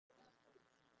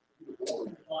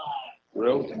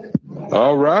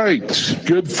All right.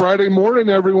 Good Friday morning,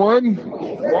 everyone.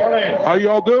 Morning. How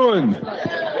y'all doing?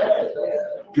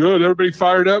 Good. Everybody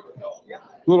fired up? A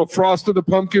little Frosted the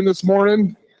Pumpkin this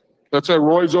morning. That's how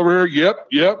Roy's over here.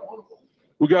 Yep.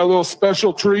 We got a little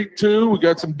special treat, too. We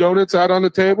got some donuts out on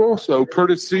the table. So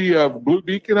courtesy of Blue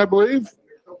Beacon, I believe.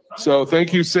 So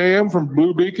thank you, Sam, from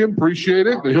Blue Beacon. Appreciate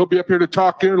it. And he'll be up here to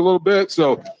talk in a little bit.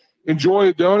 So enjoy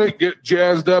a donut. Get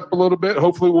jazzed up a little bit.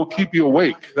 Hopefully we'll keep you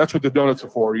awake. That's what the donuts are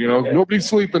for, you know. Nobody's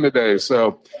sleeping today.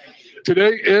 So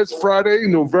today is Friday,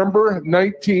 November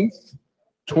 19th,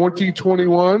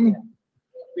 2021.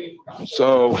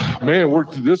 So, man,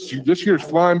 this year's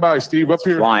flying by, Steve. Up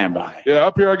here. Flying by. Yeah,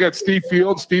 up here I got Steve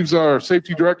Fields. Steve's our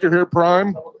safety director here at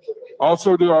Prime.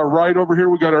 Also to our right over here,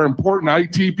 we got our important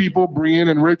IT people, Brian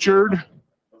and Richard.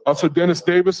 Also Dennis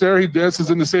Davis there. Dennis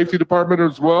is in the safety department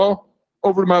as well.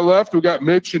 Over to my left, we got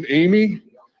Mitch and Amy.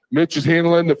 Mitch is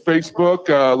handling the Facebook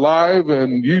live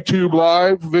and YouTube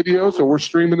live video. So we're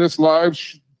streaming this live,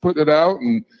 putting it out.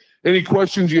 And any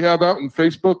questions you have out in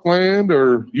Facebook land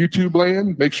or YouTube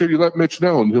land, make sure you let Mitch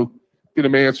know and he'll get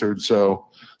them answered. So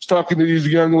I was talking to these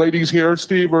young ladies here,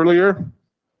 Steve, earlier.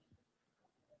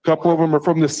 A couple of them are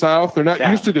from the South. They're not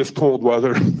used to this cold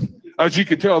weather. As you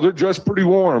can tell, they're dressed pretty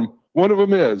warm. One of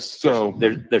them is. So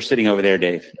they're sitting over there,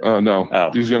 Dave. No. Oh,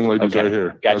 these young ladies okay. right here.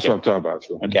 Gotcha. That's what I'm talking about.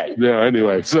 So. Okay. Yeah,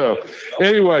 anyway.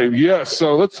 Yes.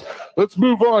 So let's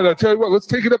move on. I tell you what, let's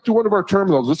take it up to one of our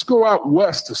terminals. Let's go out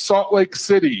west to Salt Lake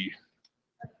City.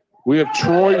 We have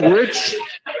Troy Rich.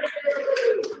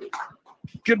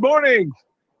 Good morning.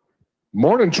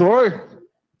 Morning, Troy.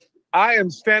 I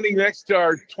am standing next to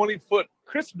our 20-foot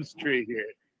Christmas tree here.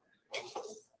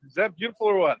 Is that beautiful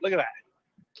or what? Look at that.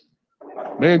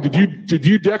 Man, did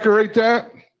you decorate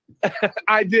that?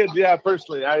 I did, yeah,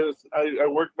 personally. I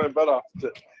worked my butt off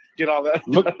to get all that.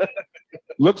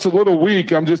 Looks a little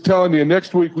weak. I'm just telling you,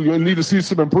 next week we're going to need to see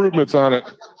some improvements on it.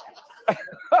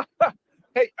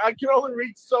 Hey, I can only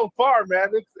reach so far, man.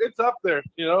 It's up there,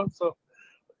 you know. So,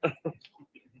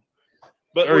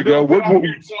 but there you go.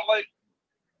 Like,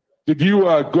 did you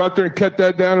go out there and cut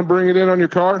that down and bring it in on your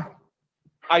car?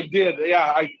 I did,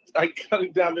 yeah. I cut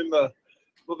it down in the.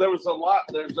 Well, there was a lot.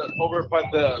 Over by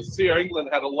the Sierra England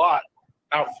had a lot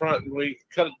out front, and we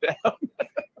cut it down.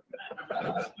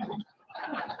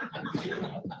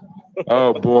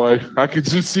 Oh boy, I could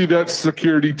just see that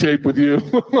security tape with you.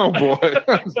 Oh boy,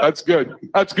 that's good.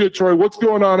 That's good, Troy. What's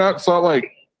going on out in Salt Lake?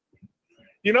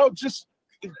 You know, just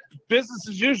business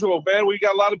as usual, man. We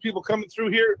got a lot of people coming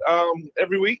through here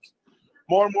every week.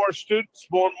 More and more students,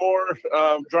 more and more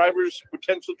drivers,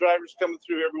 potential drivers coming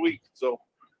through every week. So.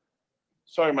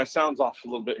 Sorry, my sound's off a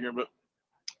little bit here, but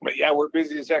yeah, we're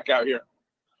busy as heck out here.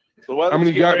 How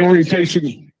many got in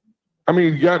orientation? How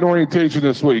many got in orientation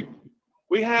this week?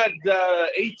 We had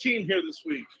 18 here this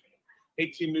week.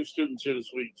 18 new students here this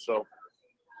week. So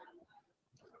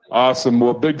awesome.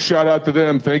 Well, big shout out to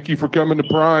them. Thank you for coming to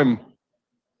Prime.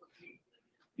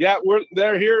 Yeah,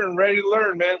 they're here and ready to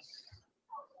learn, man.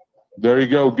 There you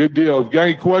go. Good deal. If you got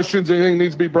any questions, anything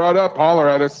needs to be brought up, holler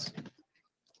at us.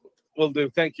 Will do.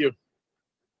 Thank you.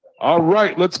 All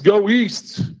right, let's go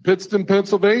east. Pittston,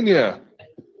 Pennsylvania.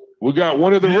 We got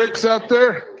one of the Ricks out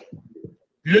there.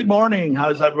 Good morning.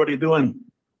 How's everybody doing?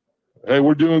 Hey,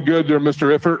 we're doing good there,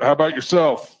 Mr. Iffert. How about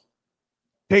yourself?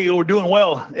 Hey, we're doing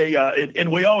well. Hey, and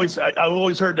I've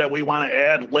always heard that we want to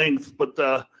add length, but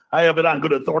I have it on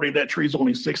good authority that tree's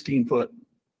only 16 foot.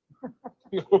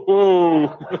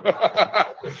 Oh,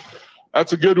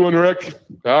 that's a good one, Rick.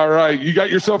 All right, you got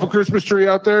yourself a Christmas tree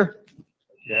out there?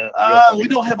 Yeah. We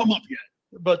don't have them up yet,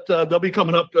 but they'll be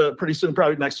coming up pretty soon,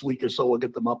 probably next week or so. We'll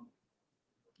get them up.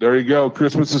 There you go.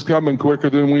 Christmas is coming quicker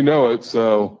than we know it.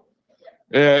 So,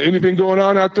 anything going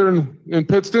on out there in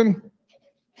Pittston?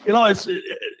 You know, it's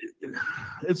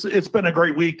been a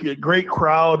great week, a great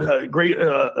crowd, great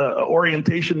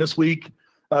orientation this week,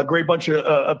 a great bunch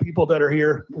of people that are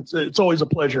here. It's always a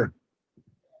pleasure.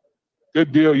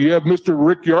 Good deal. You have Mr.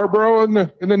 Rick Yarborough in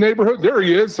the neighborhood. There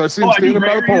he is. I see him standing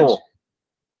by the pole.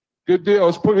 Good deal.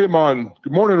 Let's put him on.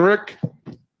 Good morning, Rick.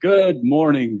 Good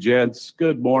morning, gents.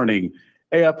 Good morning.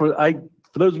 Hey, for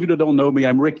those of you that don't know me,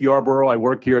 I'm Rick Yarborough. I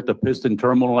work here at the Pittston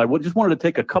Terminal. I just wanted to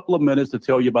take a couple of minutes to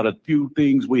tell you about a few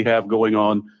things we have going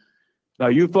on. Now,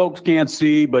 you folks can't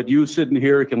see, but you sitting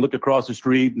here can look across the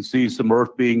street and see some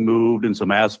earth being moved and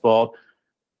some asphalt.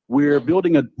 We're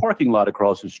building a parking lot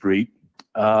across the street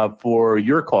for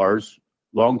your cars.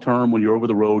 Long term, when you're over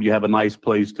the road, you have a nice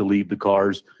place to leave the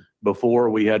cars. Before,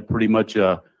 we had pretty much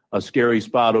a scary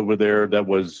spot over there that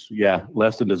was,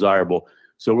 less than desirable.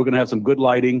 So we're going to have some good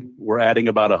lighting. We're adding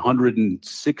about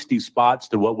 160 spots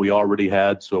to what we already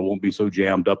had, so it won't be so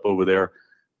jammed up over there.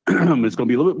 It's going to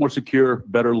be a little bit more secure,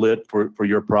 better lit for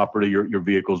your property, your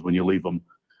vehicles when you leave them.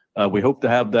 We hope to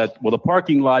have that. Well, the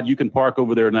parking lot, you can park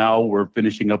over there now. We're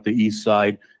finishing up the east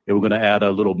side, and we're going to add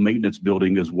a little maintenance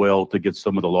building as well to get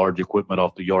some of the large equipment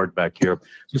off the yard back here.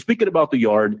 So speaking about the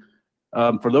yard,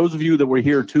 for those of you that were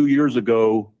here 2 years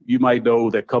ago, you might know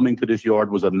that coming to this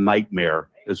yard was a nightmare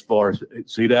as far as,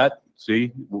 see that?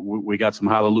 See, we got some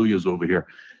hallelujahs over here.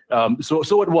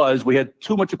 So it was, we had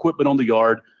too much equipment on the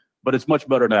yard, but it's much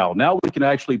better now. Now we can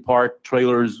actually park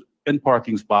trailers in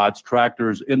parking spots,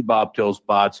 tractors in bobtail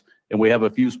spots, and we have a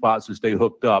few spots to stay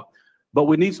hooked up. But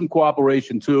we need some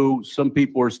cooperation too. Some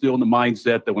people are still in the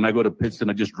mindset that when I go to Pittston,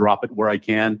 I just drop it where I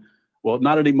can. Well,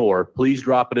 not anymore. Please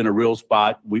drop it in a real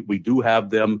spot. We do have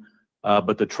them,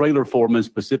 but the trailer foreman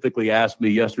specifically asked me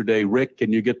yesterday, Rick,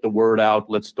 can you get the word out?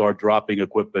 Let's start dropping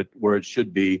equipment where it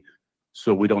should be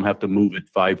so we don't have to move it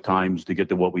 5 times to get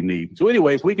to what we need. So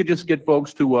anyway, if we could just get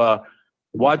folks to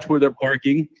watch where they're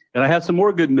parking. And I have some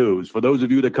more good news. For those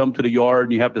of you that come to the yard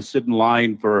and you have to sit in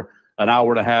line for an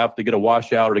hour and a half to get a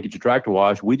washout or to get your tractor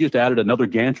washed, we just added another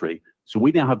gantry. So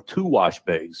we now have 2 wash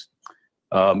bays.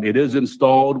 It is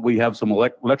installed. We have some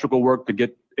electrical work to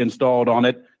get installed on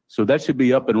it. So that should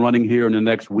be up and running here in the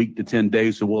next week to 10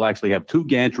 days. So we'll actually have 2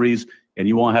 gantries and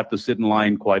you won't have to sit in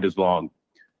line quite as long.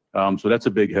 So that's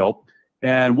a big help.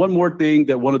 And one more thing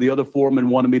that one of the other foremen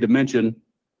wanted me to mention,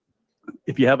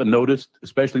 if you haven't noticed,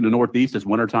 especially in the Northeast, it's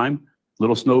wintertime.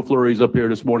 Little snow flurries up here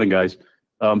this morning, guys.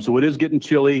 So it is getting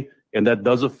chilly and that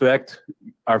does affect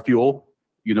our fuel.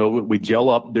 You know, we gel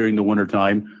up during the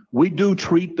wintertime. We do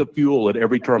treat the fuel at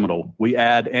every terminal. We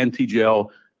add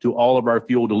anti-gel to all of our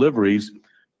fuel deliveries,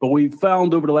 but we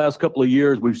found over the last couple of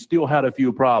years, we've still had a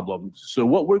few problems. So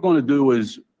what we're going to do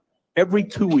is every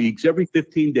 2 weeks, every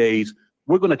 15 days,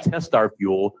 we're going to test our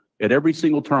fuel at every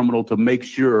single terminal to make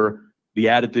sure the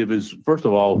additive is, first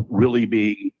of all, really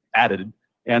being added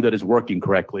and that it's working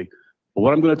correctly. But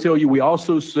what I'm going to tell you, we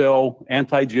also sell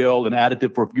anti-gel and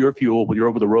additive for your fuel when you're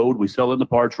over the road. We sell it in the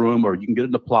parts room or you can get it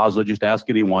in the plaza. Just ask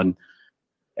anyone.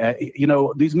 You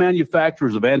know, these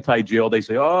manufacturers of anti-gel, they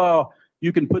say, oh,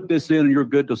 you can put this in and you're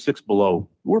good to 6 below.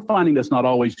 We're finding that's not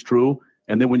always true.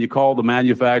 And then when you call the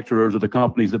manufacturers or the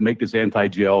companies that make this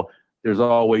anti-gel, there's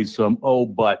always some, oh,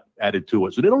 but added to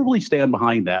it. So they don't really stand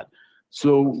behind that.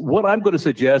 So what I'm going to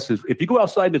suggest is if you go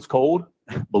outside and it's cold,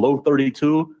 below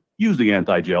 32, use the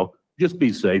anti-gel. Just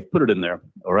be safe. Put it in there.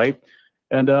 All right.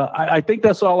 And I think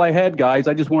that's all I had, guys.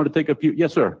 I just wanted to take a few.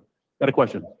 Yes, sir. Got a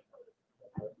question.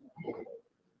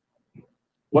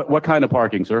 What kind of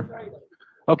parking, sir?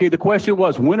 Okay. The question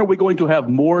was, when are we going to have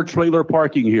more trailer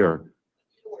parking here?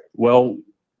 Well,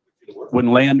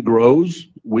 when land grows,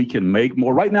 we can make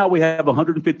more. Right now, we have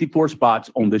 154 spots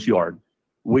on this yard.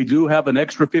 We do have an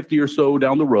extra 50 or so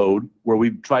down the road where we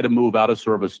try to move out of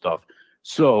service stuff.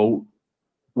 So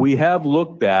we have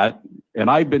looked at, and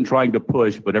I've been trying to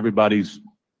push, but everybody's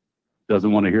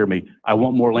doesn't want to hear me. I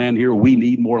want more land here. We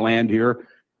need more land here.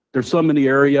 There's some in the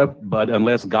area, but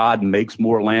unless God makes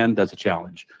more land, that's a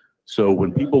challenge. So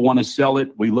when people want to sell it,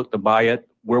 we look to buy it.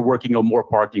 We're working on more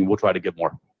parking. We'll try to get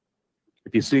more.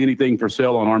 If you see anything for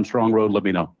sale on Armstrong Road, let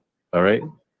me know. All right.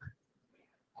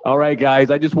 All right,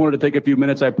 guys. I just wanted to take a few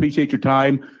minutes. I appreciate your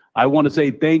time. I want to say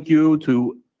thank you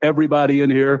to everybody in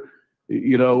here.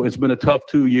 You know, it's been a tough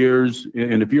 2 years.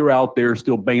 And if you're out there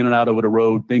still banging it out over the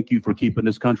road, thank you for keeping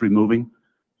this country moving.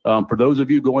 For those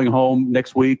of you going home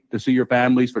next week to see your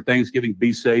families for Thanksgiving,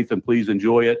 be safe and please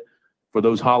enjoy it. For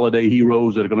those holiday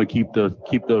heroes that are going to keep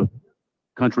the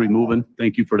country moving,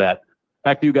 thank you for that.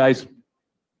 Back to you guys.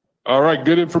 All right,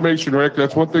 good information, Rick.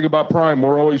 That's one thing about Prime.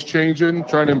 We're always changing,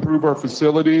 trying to improve our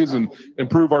facilities and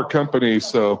improve our company.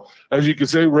 So as you can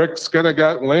see, Rick's kind of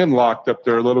got landlocked up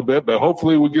there a little bit, but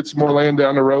hopefully we'll get some more land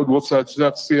down the road. We'll just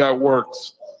have to see how it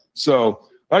works. So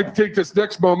I'd like to take this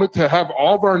next moment to have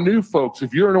all of our new folks.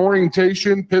 If you're in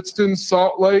orientation, Pittston,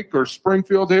 Salt Lake, or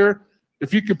Springfield here,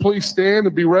 if you could please stand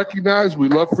and be recognized,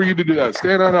 we'd love for you to do that.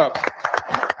 Stand on up.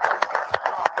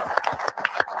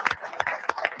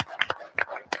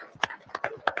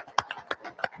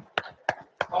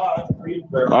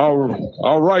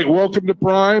 All right. Welcome to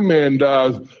Prime, and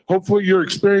hopefully your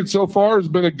experience so far has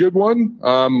been a good one.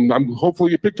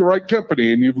 Hopefully you picked the right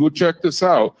company and you've checked this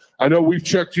out. I know we've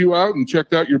checked you out and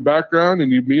checked out your background,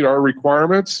 and you meet our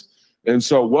requirements. And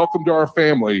so welcome to our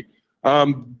family.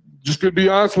 Just to be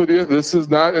honest with you, this is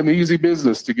not an easy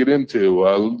business to get into.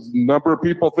 A number of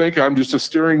people think I'm just a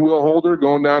steering wheel holder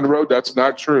going down the road. That's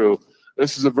not true.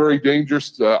 This is a very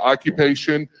dangerous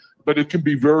occupation. but it can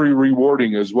be very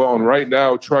rewarding as well. And right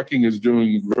now, trucking is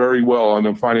doing very well on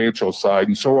the financial side,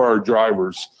 and so are our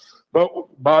drivers. But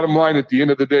bottom line, at the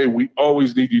end of the day, we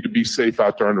always need you to be safe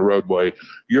out there on the roadway.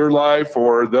 Your life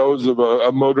or those of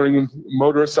a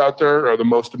motorist out there are the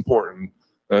most important.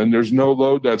 And there's no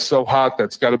load that's so hot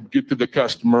that's got to get to the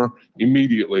customer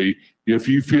immediately. If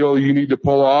you feel you need to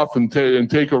pull off and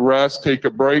take a rest, take a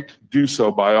break, do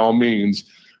so by all means.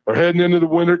 We're heading into the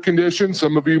winter conditions.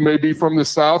 Some of you may be from the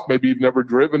south. Maybe you've never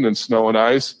driven in snow and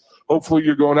ice. Hopefully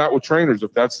you're going out with trainers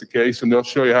if that's the case, and they'll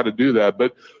show you how to do that.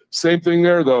 But same thing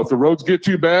there, though. If the roads get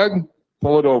too bad,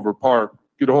 pull it over, park.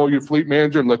 Get a hold of your fleet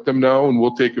manager and let them know, and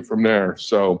we'll take it from there.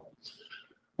 So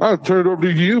I'll turn it over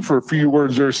to you for a few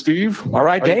words there, Steve. All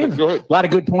right, Dave. Go ahead. A lot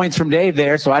of good points from Dave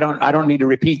there, so I don't need to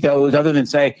repeat those other than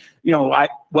say, I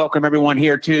welcome everyone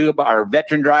here too, our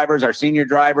veteran drivers, our senior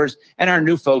drivers, and our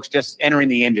new folks just entering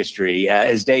the industry.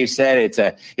 As Dave said,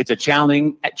 it's a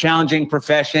challenging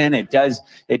profession. It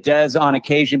does on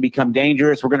occasion become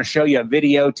dangerous. We're going to show you a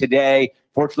video today.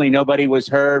 Fortunately, nobody was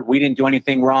hurt. We didn't do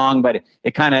anything wrong, but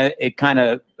it kind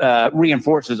of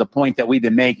reinforces a point that we've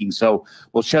been making. So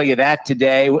we'll show you that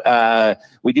today.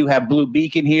 We do have Blue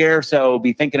Beacon here, so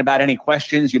be thinking about any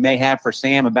questions you may have for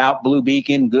Sam about Blue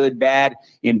Beacon, good, bad,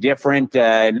 indifferent.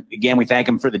 Again, we thank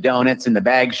him for the donuts and the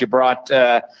bags you brought,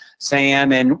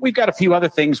 Sam. And we've got a few other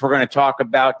things we're going to talk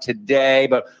about today,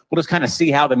 but we'll just kind of see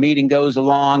how the meeting goes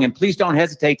along. And please don't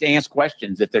hesitate to ask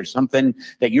questions. If there's something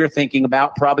that you're thinking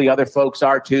about, probably other folks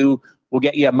are too, we'll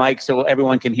get you a mic so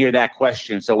everyone can hear that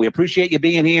question. So we appreciate you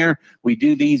being here. We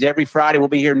do these every Friday. We'll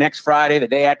be here next Friday, the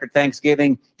day after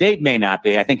Thanksgiving. Dave may not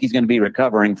be. I think he's going to be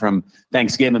recovering from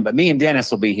Thanksgiving, but me and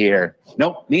Dennis will be here.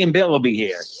 Nope, me and Bill will be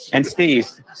here. And Steve.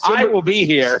 I will be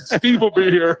here. Steve will be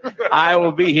here. I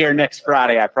will be here next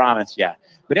Friday, I promise you.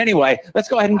 But anyway, let's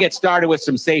go ahead and get started with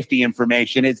some safety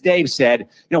information. As Dave said,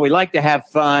 we like to have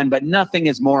fun, but nothing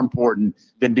is more important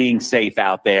than being safe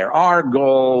out there. Our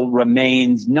goal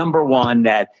remains number one,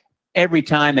 that every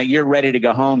time that you're ready to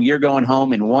go home, you're going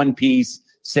home in one piece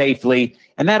safely.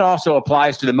 And that also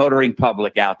applies to the motoring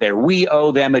public out there. We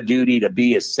owe them a duty to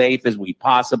be as safe as we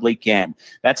possibly can.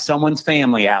 That's someone's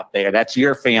family out there. That's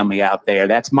your family out there.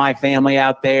 That's my family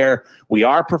out there. We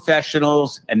are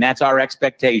professionals, and that's our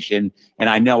expectation. And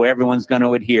I know everyone's going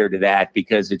to adhere to that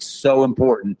because it's so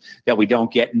important that we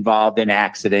don't get involved in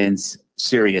accidents,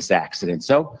 serious accidents.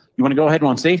 So you want to go ahead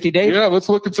on safety, Dave? Yeah, let's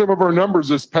look at some of our numbers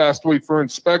this past week for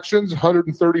inspections.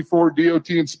 134 DOT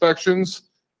inspections.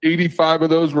 85 of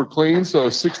those were clean, so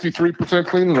 63%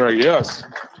 clean rate. Yes.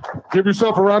 Give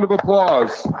yourself a round of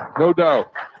applause. No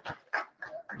doubt.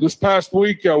 This past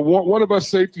week, one of us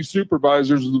safety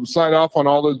supervisors signed off on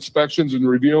all the inspections and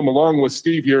review them, along with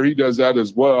Steve here. He does that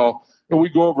as well. And we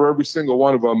go over every single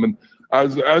one of them. And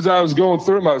as I was going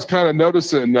through them, I was kind of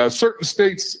noticing certain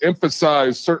states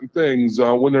emphasize certain things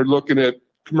when they're looking at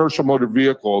commercial motor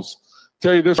vehicles.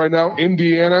 Tell you this right now,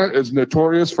 Indiana is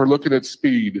notorious for looking at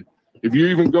speed. If you're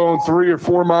even going 3 or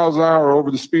 4 miles an hour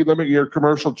over the speed limit in your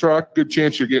commercial truck, good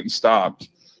chance you're getting stopped.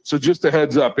 So just a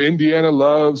heads up, Indiana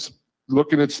loves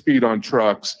looking at speed on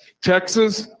trucks.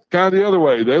 Texas, kind of the other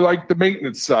way. They like the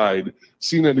maintenance side.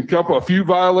 Seen a few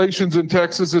violations in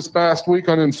Texas this past week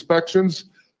on inspections.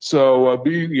 So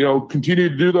continue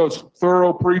to do those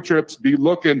thorough pre-trips. Be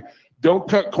looking. Don't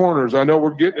cut corners. I know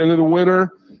we're getting into the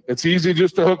winter. It's easy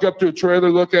just to hook up to a trailer,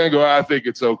 look at it, and go, I think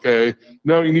it's okay.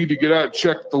 No, you need to get out,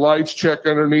 check the lights, check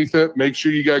underneath it. Make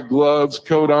sure you got gloves,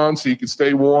 coat on so you can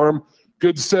stay warm.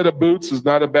 Good set of boots is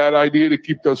not a bad idea to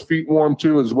keep those feet warm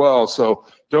too as well. So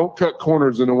don't cut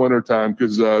corners in the wintertime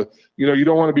because, you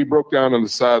don't want to be broke down on the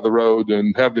side of the road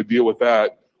and have to deal with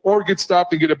that. Or get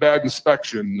stopped and get a bad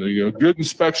inspection. Good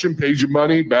inspection pays you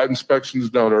money. Bad inspections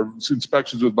don't, or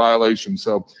inspections with violations.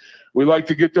 So we like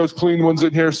to get those clean ones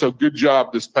in here, so good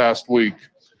job this past week.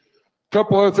 A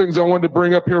couple other things I wanted to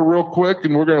bring up here real quick,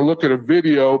 and we're going to look at a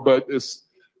video, but it's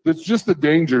just the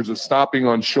dangers of stopping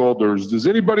on shoulders. Does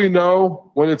anybody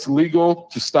know when it's legal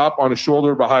to stop on a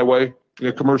shoulder of a highway in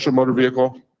a commercial motor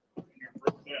vehicle?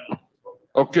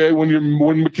 Okay,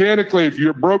 when mechanically, if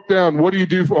you're broke down, what do you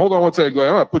do? Hold on one second, Glenn.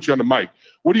 I'm going to put you on the mic.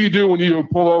 What do you do when you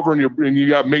pull over and you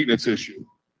got maintenance issue?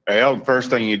 Well, the first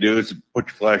thing you do is put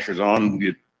your flashers on,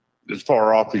 get as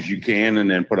far off as you can, and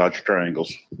then put out your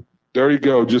triangles. There you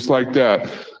go, just like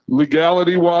that.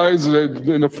 Legality-wise,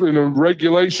 in the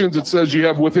regulations, it says you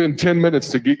have within 10 minutes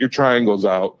to get your triangles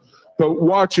out. But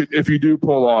watch it if you do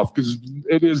pull off, because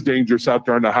it is dangerous out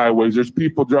there on the highways. There's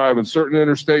people driving. Certain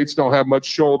interstates don't have much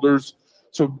shoulders.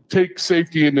 So take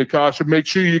safety into caution. Make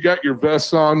sure you got your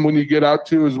vests on when you get out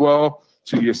too as well,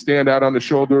 so you stand out on the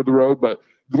shoulder of the road. But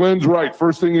Glenn's right.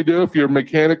 First thing you do, if you're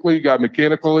got a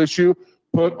mechanical issue,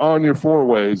 put on your four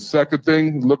ways. Second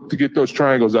thing, look to get those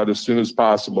triangles out as soon as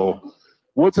possible.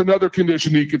 What's another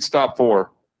condition you could stop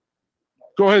for?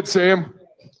 Go ahead, Sam.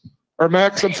 Or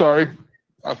Max, I'm sorry.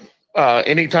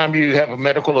 Anytime you have a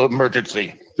medical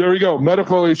emergency. There you go,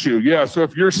 medical issue. Yeah, so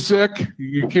if you're sick,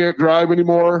 you can't drive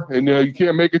anymore, and you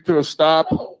can't make it to a stop,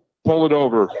 pull it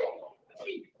over.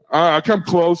 I come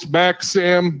close. Max,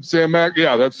 Sam, Max.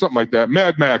 Yeah, that's something like that.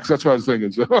 Mad Max. That's what I was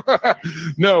thinking. So,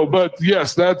 no, but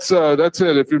yes, that's it.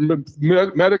 If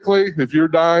you're medically, if you're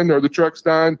dying or the truck's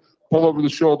dying, pull over the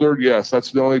shoulder. Yes,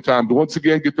 that's the only time. But once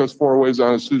again, get those four ways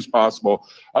on as soon as possible.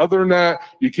 Other than that,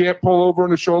 you can't pull over on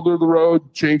the shoulder of the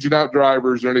road, changing out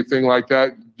drivers or anything like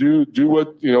that. Do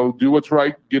what's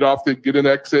right. Get an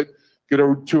exit, get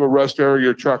to a rest area,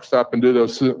 your truck stop, and do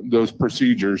those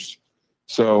procedures.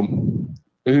 So.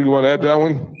 Anything you want to add to that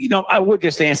one? I would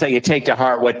just ask that you take to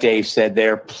heart what Dave said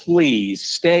there. Please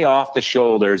stay off the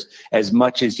shoulders as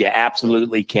much as you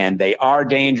absolutely can. They are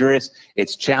dangerous.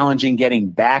 It's challenging getting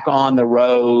back on the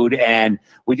road, and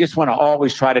we just want to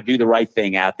always try to do the right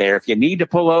thing out there. If you need to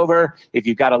pull over, if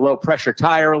you've got a low pressure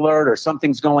tire alert or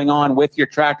something's going on with your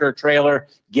tractor or trailer,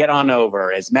 get on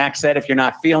over. As Max said, if you're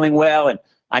not feeling well and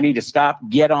I need to stop,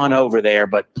 get on over there.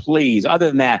 But please, other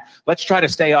than that, let's try to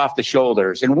stay off the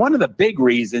shoulders. And one of the big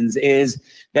reasons is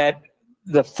that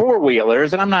the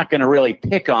four-wheelers, and I'm not going to really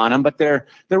pick on them, but they're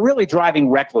really driving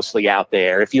recklessly out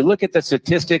there. If you look at the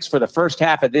statistics for the first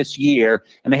half of this year,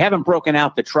 and they haven't broken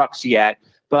out the trucks yet,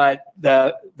 but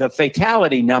the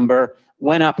fatality number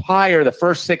went up higher the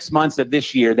first 6 months of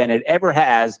this year than it ever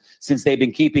has since they've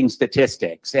been keeping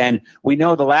statistics. And we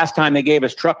know the last time they gave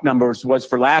us truck numbers was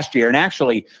for last year, and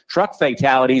actually truck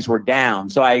fatalities were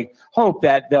down. So I hope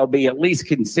that they'll be at least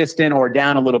consistent or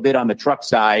down a little bit on the truck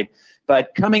side.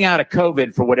 But coming out of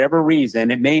COVID, for whatever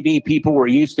reason, it may be people were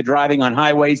used to driving on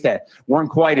highways that weren't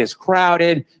quite as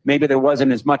crowded. Maybe there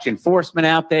wasn't as much enforcement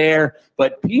out there,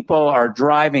 but people are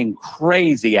driving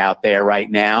crazy out there right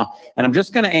now. And I'm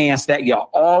just going to ask that you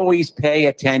always pay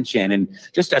attention and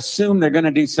just assume they're going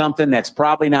to do something that's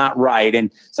probably not right.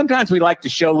 And sometimes we like to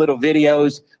show little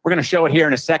videos. We're going to show it here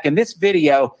in a second. This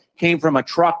video came from a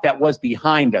truck that was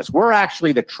behind us. We're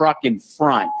actually the truck in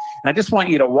front. And I just want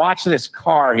you to watch this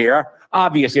car here.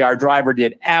 Obviously, our driver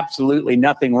did absolutely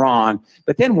nothing wrong,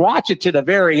 but then watch it to the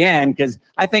very end, because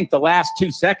I think the last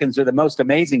 2 seconds are the most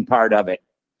amazing part of it.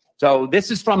 So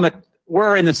this is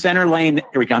we're in the center lane.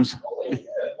 Here he comes.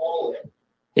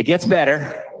 It gets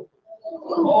better.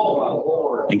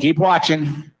 And keep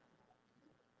watching.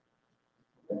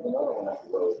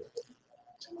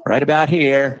 Right about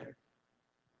here.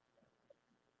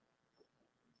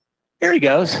 Here he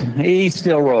goes. He's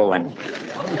still rolling.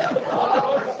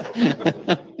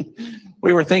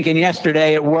 We were thinking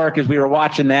yesterday at work as we were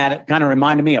watching that, it kind of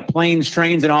reminded me of Planes,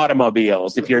 Trains, and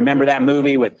Automobiles. If you remember that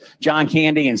movie with John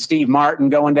Candy and Steve Martin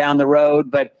going down the road.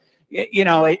 But,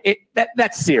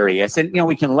 that's serious. And,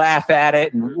 we can laugh at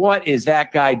it. And what is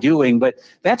that guy doing? But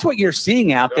that's what you're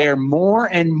seeing out there more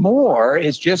and more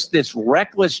is just this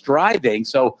reckless driving.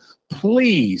 So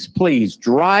please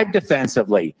drive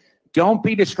defensively. Don't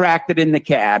be distracted in the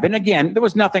cab. And again, there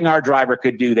was nothing our driver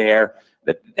could do there.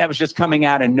 That was just coming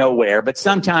out of nowhere. But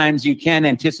sometimes you can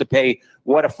anticipate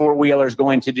what a four-wheeler is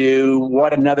going to do,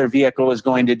 what another vehicle is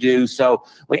going to do. So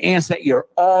we ask that you're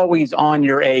always on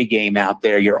your A game out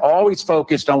there. You're always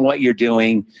focused on what you're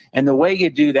doing. And the way you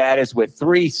do that is with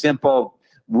 3 simple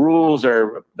rules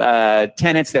or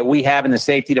tenets that we have in the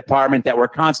safety department that we're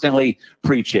constantly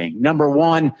preaching. Number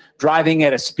 1, driving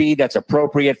at a speed that's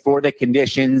appropriate for the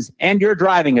conditions and your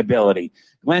driving ability.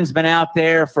 Glenn's been out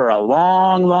there for a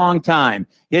long, long time.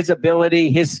 His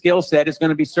ability, his skill set is going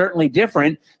to be certainly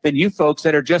different than you folks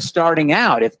that are just starting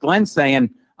out. If Glenn's saying,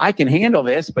 I can handle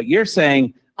this, but you're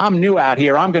saying, I'm new out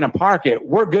here, I'm going to park it,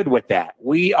 we're good with that.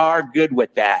 We are good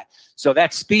with that. So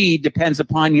that speed depends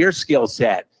upon your skill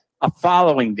set. A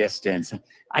following distance.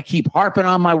 I keep harping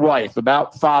on my wife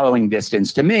about following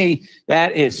distance. To me,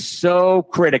 that is so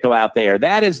critical out there.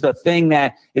 That is the thing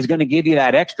that is going to give you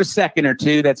that extra second or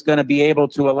two that's going to be able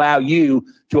to allow you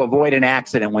to avoid an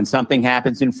accident when something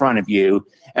happens in front of you.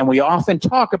 And we often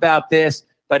talk about this,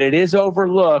 but it is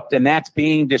overlooked, and that's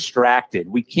being distracted.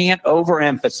 We can't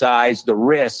overemphasize the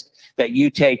risk that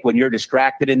you take when you're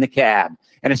distracted in the cab.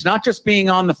 And it's not just being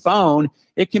on the phone.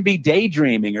 It can be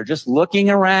daydreaming or just looking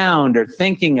around or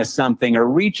thinking of something or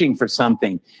reaching for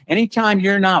something. Anytime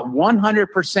you're not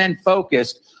 100%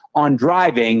 focused on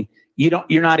driving,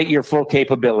 you're not at your full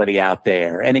capability out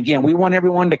there. And again, we want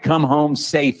everyone to come home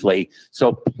safely.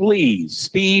 So please,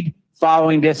 speed,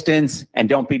 following distance, and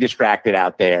don't be distracted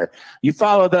out there. You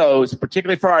follow those,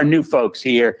 particularly for our new folks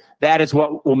here, that is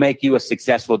what will make you a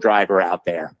successful driver out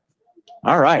there.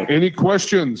 All right. Any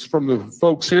questions from the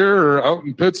folks here or out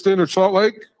in Pittston or Salt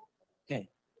Lake? Okay.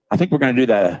 I think we're going to do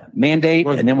the mandate,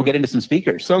 and then we'll get into some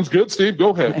speakers. Sounds good, Steve.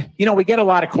 Go ahead. You know, we get a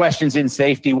lot of questions in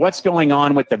safety. What's going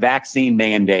on with the vaccine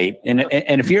mandate? And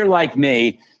if you're like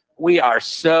me, we are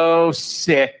so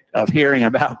sick of hearing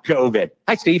about COVID.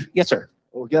 Hi, Steve. Yes, sir.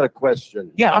 We'll get a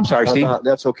question. Yeah, I'm sorry, Steve.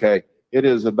 That's okay. It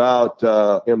is about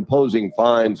imposing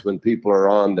fines when people are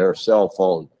on their cell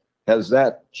phone. Has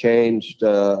that changed?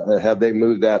 Have they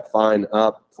moved that fine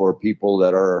up for people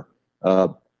that are,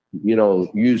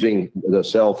 using the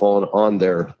cell phone on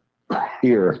their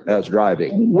ear as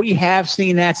driving? We have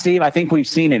seen that, Steve. I think we've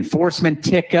seen enforcement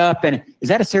tick up. And is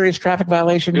that a serious traffic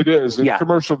violation? It is. In Yeah. a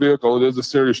commercial vehicle, it is a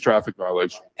serious traffic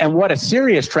violation. And what a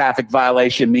serious traffic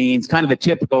violation means, kind of the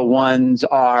typical ones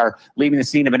are leaving the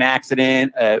scene of an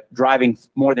accident, driving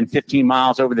more than 15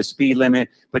 miles over the speed limit.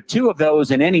 But 2 of those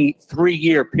in any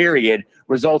 3-year period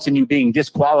results in you being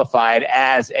disqualified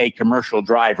as a commercial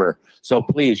driver. So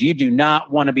please, you do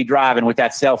not want to be driving with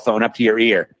that cell phone up to your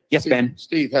ear. Yes, Ben?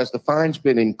 Steve, has the fines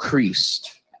been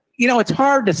increased? You know, it's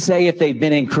hard to say if they've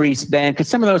been increased, Ben, because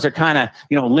some of those are kind of,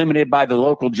 limited by the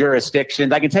local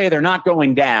jurisdictions. I can tell you they're not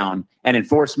going down and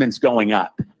enforcement's going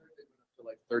up.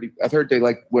 I heard they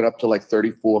went up to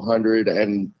 3,400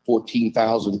 and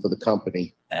 14,000 for the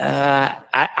company.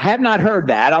 I have not heard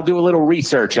that. I'll do a little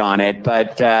research on it,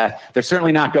 but they're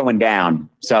certainly not going down.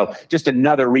 So just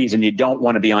another reason you don't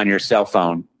want to be on your cell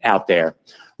phone out there.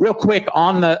 Real quick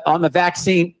on the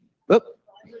vaccine. Oop.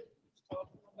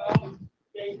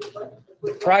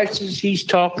 The prices he's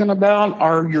talking about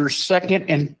are your second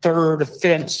and third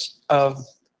offense of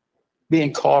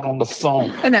being caught on the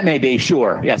phone. And that may be,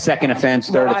 sure. Yeah, second offense,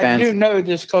 third Well, offense. I do know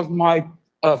this because my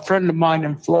friend of mine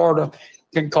in Florida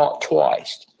been caught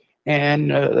twice.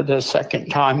 And the second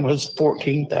time was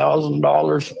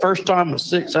 $14,000. First time was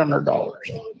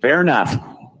 $600. Fair enough.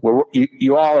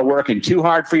 You all are working too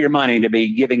hard for your money to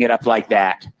be giving it up like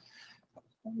that.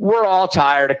 We're all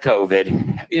tired of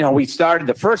COVID. We started,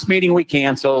 the first meeting we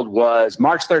canceled was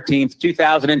March 13th,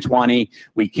 2020.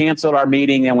 We canceled our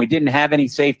meeting and we didn't have any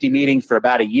safety meetings for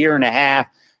about 1.5 years.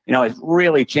 It's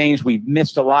really changed. We've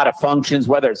missed a lot of functions,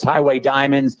 whether it's Highway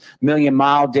Diamonds, Million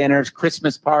Mile dinners,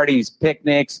 Christmas parties,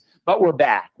 picnics, but we're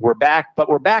back. We're back, but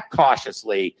we're back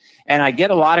cautiously. And I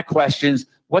get a lot of questions.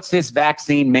 What's this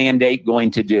vaccine mandate going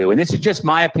to do? And this is just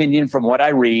my opinion from what I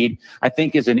read. I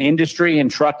think as an industry in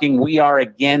trucking, we are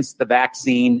against the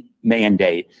vaccine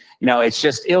mandate. It's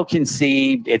just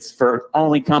ill-conceived. It's for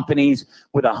only companies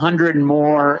with 100 and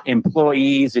more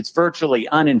employees. It's virtually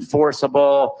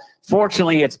unenforceable.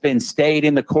 Fortunately, it's been stayed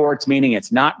in the courts, meaning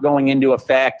it's not going into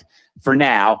effect for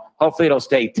now. Hopefully, it'll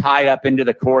stay tied up into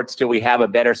the courts till we have a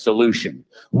better solution.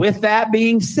 With that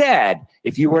being said,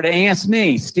 if you were to ask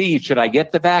me, Steve, should I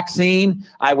get the vaccine?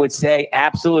 I would say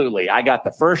absolutely. I got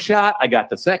the first shot. I got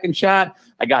the second shot.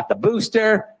 I got the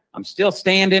booster. I'm still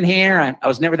standing here. I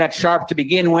was never that sharp to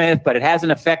begin with, but it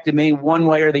hasn't affected me one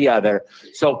way or the other.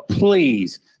 So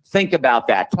please think about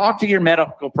that. Talk to your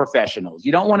medical professionals.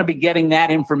 You don't want to be getting that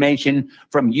information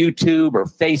from YouTube or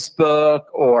Facebook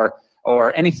or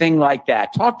anything like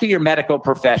that. Talk to your medical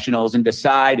professionals and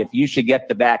decide if you should get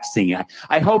the vaccine.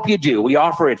 I hope you do. We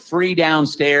offer it free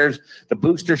downstairs. The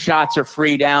booster shots are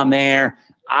free down there.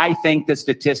 I think the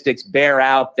statistics bear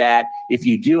out that if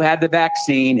you do have the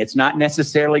vaccine, it's not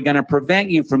necessarily going to prevent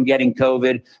you from getting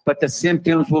COVID, but the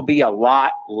symptoms will be a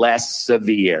lot less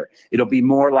severe. It'll be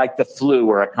more like the flu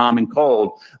or a common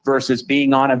cold versus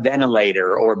being on a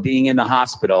ventilator or being in the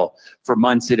hospital for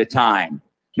months at a time.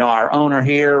 Our owner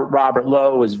here, Robert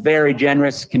Lowe, was very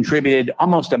generous, contributed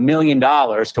almost $1 million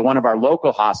to one of our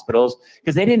local hospitals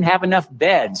because they didn't have enough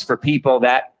beds for people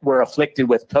that were afflicted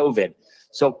with COVID.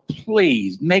 So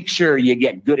please make sure you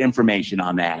get good information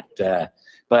on that.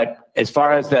 But as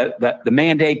far as the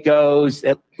mandate goes,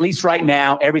 at least right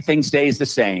now, everything stays the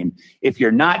same. If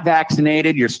you're not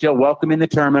vaccinated, you're still welcome in the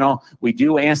terminal. We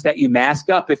do ask that you mask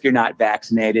up if you're not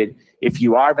vaccinated. If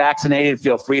you are vaccinated,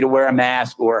 feel free to wear a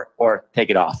mask or take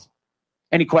it off.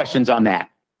 Any questions on that?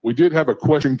 We did have a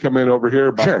question come in over here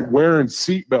about Sure. wearing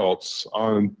seatbelts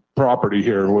on property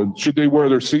here. Should they wear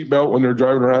their seatbelt when they're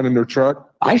driving around in their truck?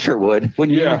 I sure would.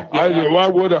 Wouldn't you? Yeah, I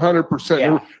would 100%.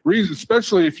 Yeah. Reason,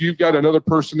 especially if you've got another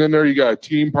person in there, you got a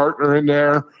team partner in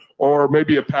there, or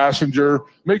maybe a passenger.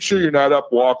 Make sure you're not up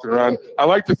walking around. I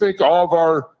like to think all of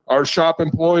our shop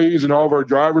employees and all of our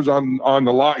drivers on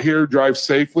the lot here drive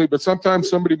safely, but sometimes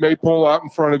somebody may pull out in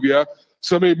front of you.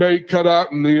 somebody may cut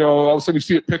out and, all of a sudden you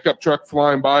see a pickup truck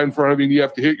flying by in front of you and you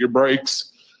have to hit your brakes.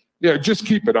 Yeah, just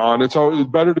keep it on. It's always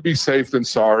better to be safe than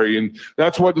sorry. And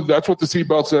that's what the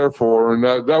seatbelt's there for. And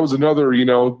that was another,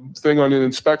 thing on an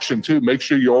inspection too. Make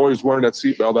sure you're always wearing that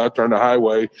seatbelt out there on the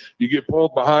highway. You get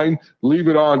pulled behind, leave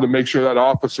it on to make sure that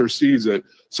officer sees it.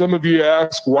 Some of you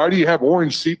ask, why do you have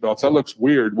orange seatbelts? That looks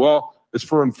weird. Well, it's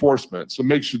for enforcement. So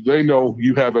make sure they know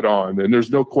you have it on and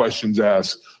there's no questions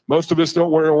asked. Most of us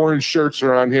don't wear orange shirts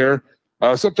around here.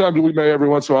 Sometimes we may every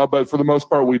once in a while, but for the most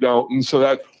part we don't. And so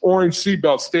that orange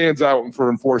seatbelt stands out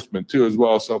for enforcement too as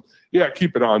well. So yeah,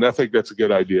 keep it on. I think that's a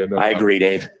good idea. I agree,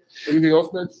 Dave. Anything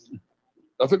else, man?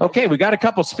 Nothing? Okay, we got a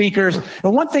couple speakers.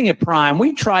 And one thing at Prime,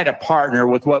 we try to partner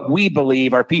with what we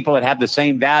believe are people that have the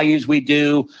same values we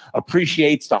do,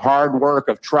 appreciates the hard work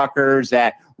of truckers,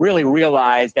 that really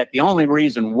realize that the only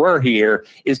reason we're here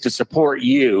is to support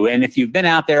you. And if you've been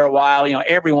out there a while,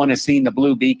 everyone has seen the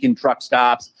Blue Beacon truck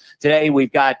stops. Today,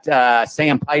 we've got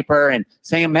Sam Piper and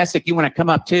Sam Messick. You want to come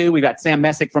up too? We've got Sam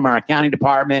Messick from our accounting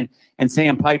department and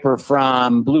Sam Piper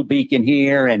from Blue Beacon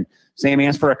here. And Sam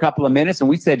asked for a couple of minutes and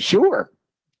we said, sure.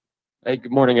 Hey,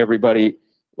 good morning, everybody.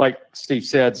 Like Steve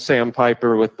said, Sam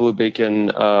Piper with Blue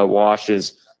Beacon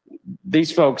Washes.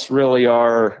 These folks really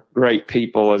are great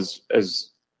people as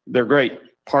they're great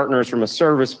partners from a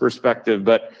service perspective,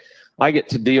 but I get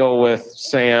to deal with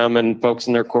Sam and folks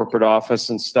in their corporate office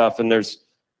and stuff. And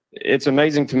it's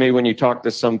amazing to me when you talk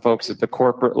to some folks at the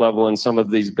corporate level in some of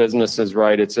these businesses,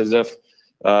 right? It's as if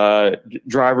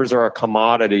drivers are a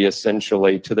commodity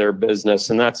essentially to their business.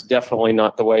 And that's definitely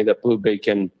not the way that Blue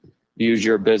Beacon views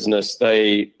your business.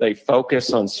 They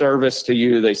focus on service to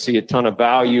you. They see a ton of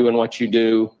value in what you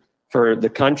do for the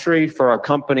country, for our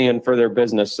company, and for their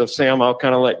business. So Sam, I'll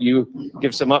kind of let you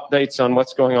give some updates on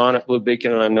what's going on at Blue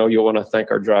Beacon, and I know you'll want to thank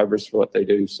our drivers for what they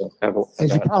do. So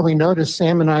as you probably noticed,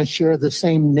 Sam and I share the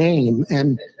same name,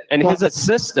 and his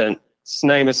assistant's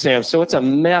name is Sam. So it's a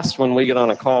mess when we get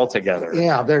on a call together.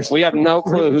 Yeah, we have no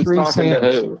clue who's talking to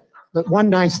who. But one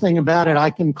nice thing about it,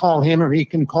 I can call him or he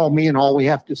can call me, and all we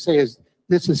have to say is,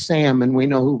 "This is Sam," and we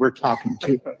know who we're talking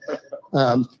to.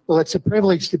 Well, it's a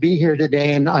privilege to be here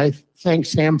today, and I thank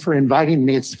Sam for inviting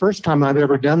me. It's the first time I've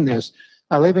ever done this.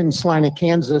 I live in Salina,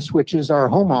 Kansas, which is our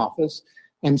home office,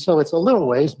 and so it's a little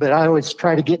ways, but I always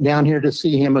try to get down here to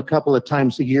see him a couple of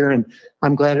times a year, and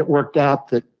I'm glad it worked out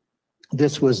that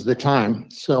this was the time.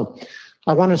 So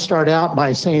I want to start out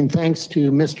by saying thanks to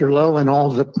Mr. Lowe and all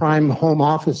the Prime home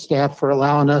office staff for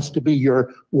allowing us to be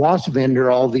your wash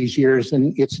vendor all these years,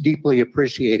 and it's deeply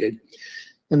appreciated.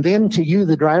 And then to you,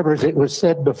 the drivers, it was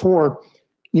said before,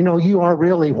 you are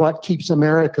really what keeps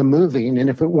America moving. And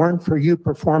if it weren't for you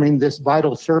performing this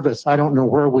vital service, I don't know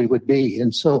where we would be.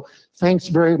 And so thanks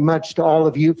very much to all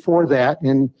of you for that.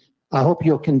 And I hope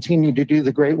you'll continue to do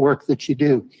the great work that you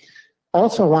do.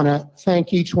 Also want to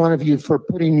thank each one of you for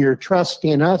putting your trust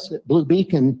in us at Blue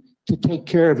Beacon to take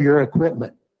care of your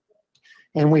equipment.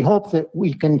 And we hope that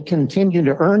we can continue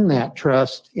to earn that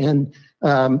trust. And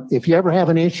if you ever have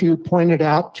an issue, point it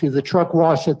out to the truck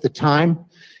wash at the time,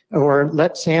 or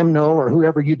let Sam know, or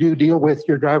whoever you do deal with,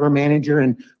 your driver manager,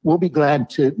 and we'll be glad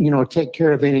to, take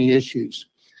care of any issues.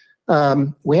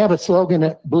 We have a slogan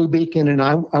at Blue Beacon, and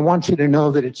I want you to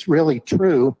know that it's really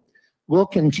true. We'll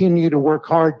continue to work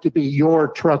hard to be your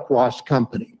truck wash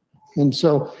company. And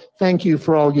so thank you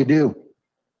for all you do.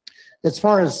 As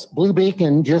far as Blue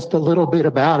Beacon, just a little bit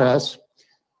about us.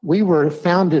 We were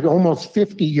founded almost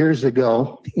 50 years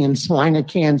ago in Salina,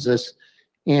 Kansas,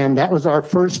 and that was our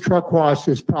first truck wash,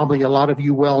 as probably a lot of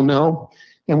you well know.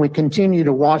 And we continue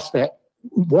to wash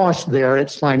there at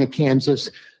Salina, Kansas.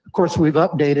 Of course, we've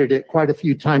updated it quite a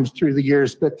few times through the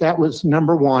years, but that was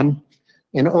number one.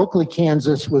 And Oakley,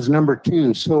 Kansas was number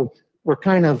two. So we're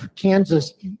kind of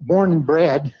Kansas born and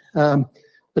bred.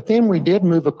 But then we did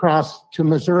move across to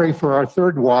Missouri for our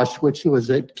third wash, which was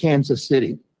at Kansas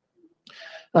City.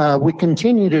 We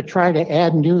continue to try to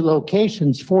add new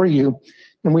locations for you,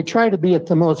 and we try to be at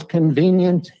the most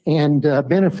convenient and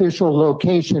beneficial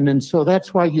location. And so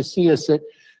that's why you see us at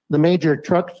the major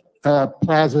truck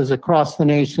plazas across the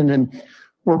nation. And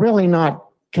we're really not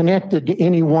connected to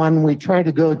anyone. We try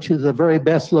to go to the very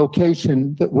best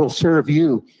location that will serve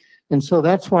you. And so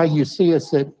that's why you see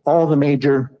us at all the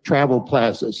major travel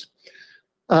plazas.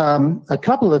 A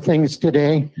couple of things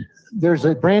today. There's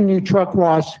a brand new truck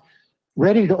wash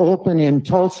ready to open in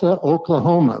Tulsa,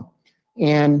 Oklahoma.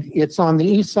 And it's on the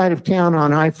east side of town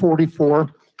on I-44.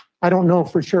 I don't know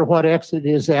for sure what exit it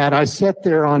is at. I sat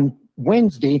there on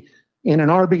Wednesday in an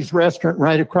Arby's restaurant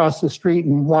right across the street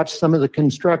and watched some of the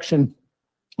construction.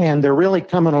 And they're really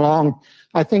coming along.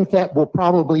 I think that will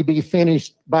probably be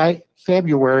finished by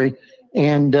February.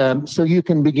 And so you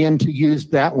can begin to use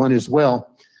that one as well.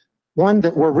 One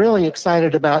that we're really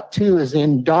excited about too is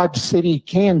in Dodge City,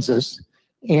 Kansas,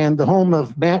 and the home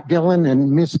of Matt Dillon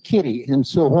and Miss Kitty. And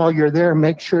so while you're there,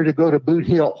 make sure to go to Boot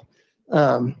Hill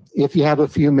if you have a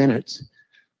few minutes.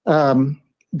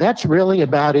 That's really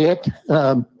about it.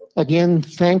 Again,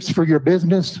 thanks for your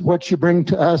business, what you bring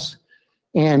to us.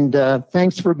 And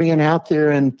thanks for being out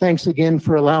there. And thanks again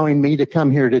for allowing me to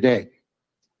come here today.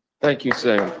 Thank you,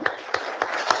 Sam.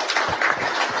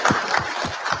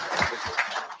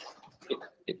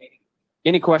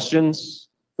 Any questions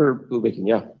for Blue Beacon?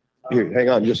 Yeah. Here, hang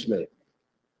on just a minute.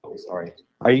 Oh, sorry.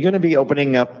 Are you going to be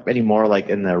opening up any more like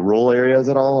in the rural areas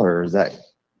at all, or is that?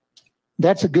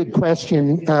 That's a good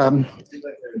question.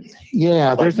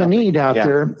 Yeah, there's a need out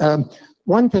there.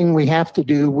 One thing we have to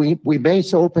do, we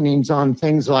base openings on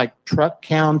things like truck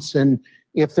counts and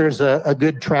if there's a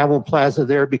good travel plaza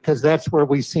there, because that's where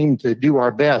we seem to do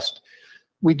our best.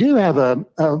 We do have a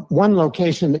one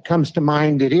location that comes to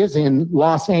mind. It is in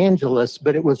Los Angeles,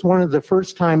 but it was one of the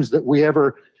first times that we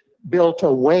ever built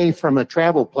away from a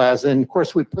travel plaza. And of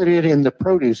course, we put it in the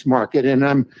produce market, and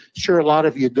I'm sure a lot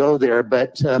of you go there,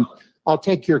 but I'll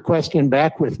take your question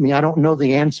back with me. I don't know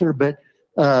the answer, but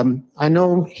I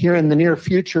know here in the near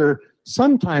future,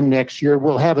 sometime next year,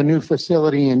 we'll have a new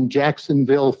facility in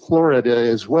Jacksonville, Florida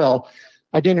as well.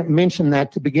 I didn't mention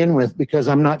that to begin with because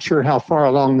I'm not sure how far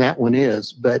along that one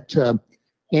is, but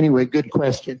anyway, good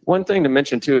question. One thing to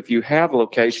mention too, if you have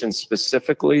locations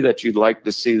specifically that you'd like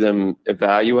to see them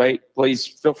evaluate, please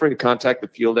feel free to contact the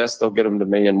field desk. They'll get them to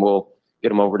me and we'll get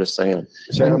them over to Sam.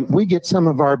 And we get some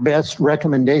of our best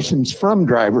recommendations from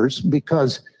drivers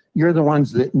because you're the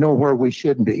ones that know where we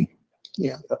should be.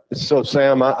 Yeah. So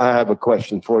Sam, I have a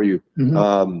question for you.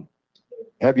 Mhm.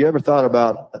 Have you ever thought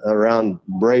about around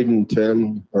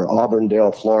Bradenton or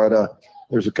Auburndale, Florida?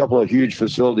 There's a couple of huge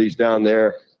facilities down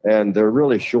there, and they're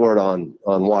really short on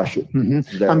Washington.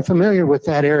 Mhm. I'm familiar with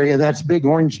that area. That's big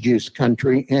orange juice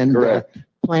country and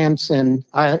plants, and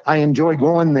I enjoy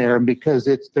going there because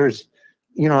there's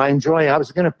I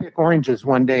was going to pick oranges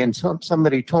one day, and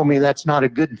somebody told me that's not a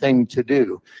good thing to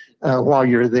do while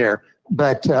you're there.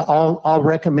 But I'll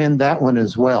recommend that one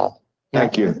as well.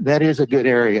 Thank you. That is a good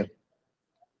area.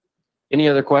 Any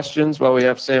other questions while we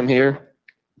have Sam here?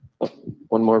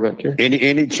 One more back here.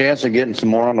 Any chance of getting some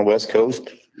more on the West Coast,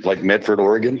 like Medford,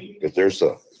 Oregon? If there's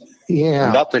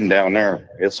nothing down there,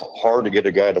 it's hard to get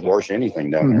a guy to wash anything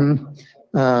down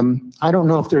there. I don't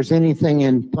know if there's anything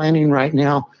in planning right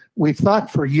now. We've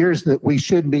thought for years that we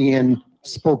should be in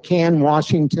Spokane,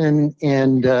 Washington,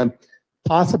 and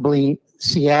possibly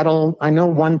Seattle. I know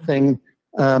one thing,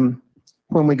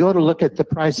 when we go to look at the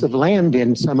price of land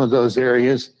in some of those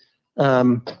areas,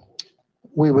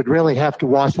 we would really have to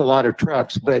wash a lot of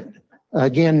trucks. But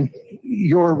again,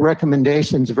 your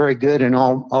recommendation's very good, and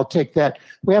I'll take that.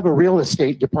 We have a real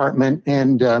estate department,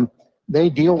 and they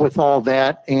deal with all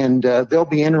that, and they'll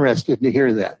be interested to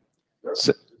hear that. There's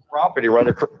some property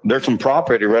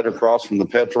right across from the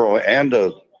Petro and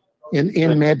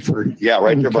in Medford. Yeah,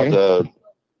 right there by the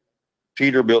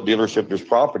Peterbilt dealership. There's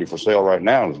property for sale right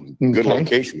now. Good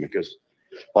location because,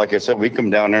 like I said, we come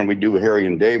down there and we do Harry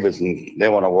and Davis, and they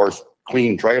want to wash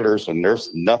clean trailers, and there's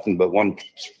nothing but one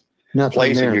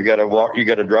place, there. and you got to walk. You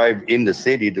got to drive in the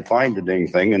city to find the dang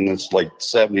thing, and it's like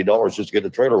 $70 just to get a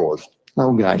trailer washed.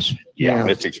 Oh gosh, yeah,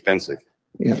 it's expensive.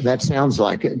 Yeah, that sounds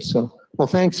like it. So, well,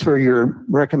 thanks for your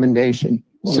recommendation.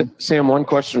 Sam, one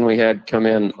question we had come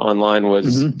in online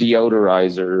was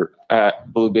deodorizer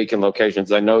at Blue Beacon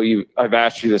locations. I know I've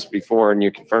asked you this before and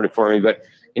you confirmed it for me, but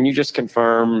can you just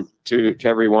confirm to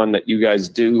everyone that you guys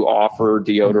do offer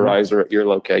deodorizer at your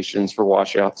locations for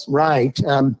washouts? Right.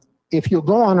 If you'll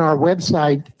go on our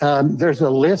website, there's a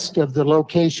list of the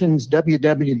locations,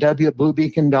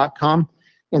 www.bluebeacon.com,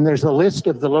 and there's a list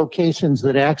of the locations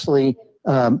that actually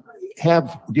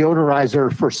have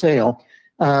deodorizer for sale.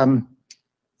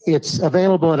 It's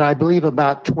available at, I believe,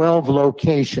 about 12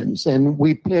 locations, and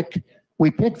we pick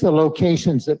the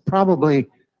locations that probably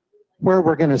where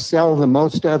we're going to sell the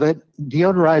most of it.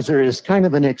 Deodorizer is kind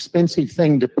of an expensive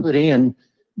thing to put in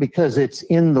because it's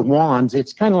in the wands.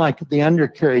 It's kind of like the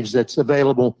undercarriage that's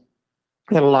available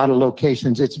at a lot of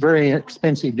locations. It's very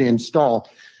expensive to install,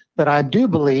 but I do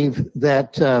believe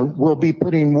that we'll be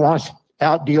putting wash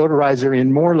out deodorizer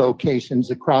in more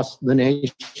locations across the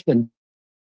nation.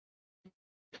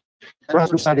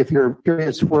 If you're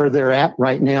curious where they're at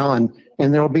right now, and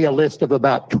there'll be a list of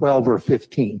about 12 or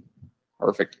 15.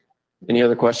 Perfect. Any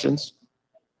other questions?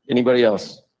 Anybody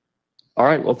else? All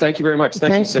right. Well, thank you very much.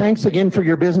 Thanks again for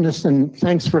your business, and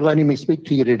thanks for letting me speak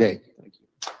to you today. Thank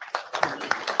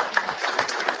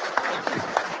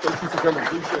you. coming.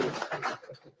 Appreciate it.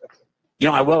 You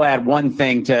know, I will add one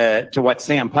thing to what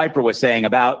Sam Piper was saying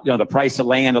about, the price of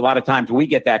land. A lot of times we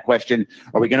get that question,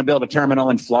 are we going to build a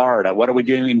terminal in Florida? What are we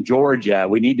doing in Georgia?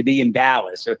 We need to be in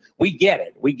Dallas. We get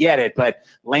it, but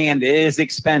land is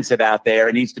expensive out there.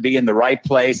 It needs to be in the right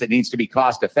place. It needs to be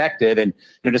cost effective. And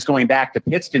just going back to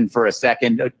Pittston for a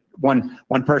second, one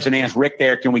person asked Rick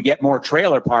there, can we get more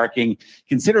trailer parking?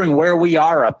 Considering where we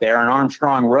are up there on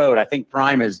Armstrong Road, I think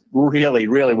Prime is really,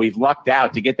 we've lucked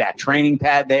out to get that training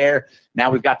pad there. Now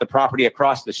we've got the property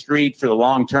across the street for the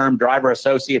long-term driver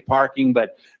associate parking,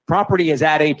 but property is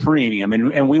at a premium,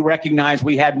 and we recognize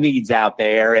we have needs out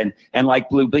there, and like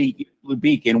Blue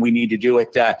Beacon, we need to do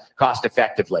it cost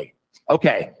effectively.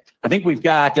 Okay, I think we've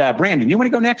got Brandon. You want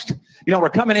to go next? We're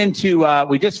coming into,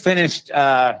 we just finished,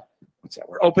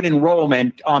 we're open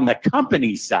enrollment on the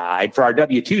company side for our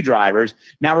W-2 drivers.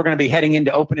 Now we're going to be heading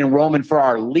into open enrollment for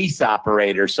our lease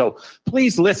operators. So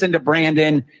please listen to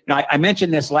Brandon. I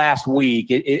mentioned this last week.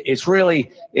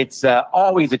 It's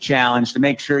always a challenge to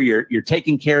make sure you're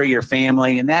taking care of your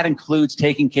family, and that includes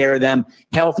taking care of them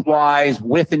health-wise,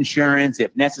 with insurance,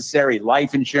 if necessary,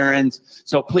 life insurance.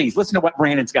 So please listen to what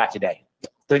Brandon's got today.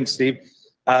 Thanks, Steve.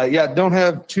 Don't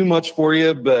have too much for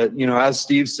you, but, as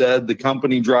Steve said, the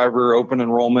company driver open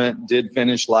enrollment did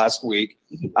finish last week.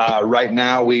 Right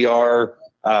now we are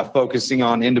focusing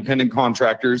on independent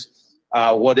contractors.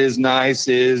 What is nice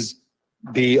is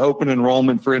the open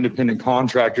enrollment for independent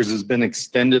contractors has been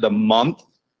extended a month.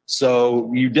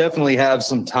 So you definitely have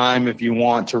some time if you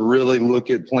want to really look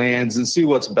at plans and see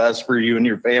what's best for you and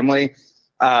your family.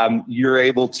 You're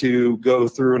able to go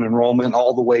through an enrollment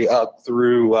all the way up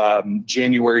through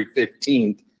January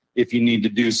 15th if you need to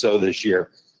do so this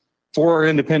year. For our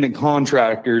independent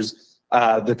contractors,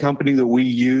 the company that we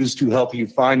use to help you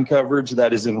find coverage,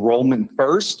 that is Enrollment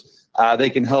First.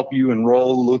 They can help you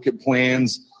enroll, look at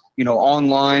plans,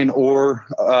 online or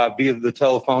via the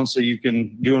telephone, so you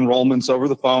can do enrollments over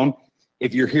the phone.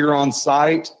 If you're here on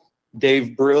site,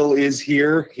 Dave Brill is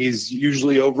here. He's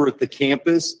usually over at the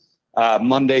campus.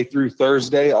 Monday through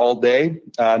Thursday all day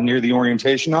near the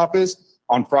orientation office.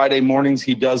 On Friday mornings,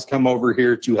 he does come over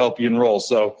here to help you enroll.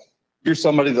 So if you're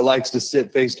somebody that likes to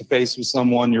sit face-to-face with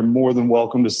someone, you're more than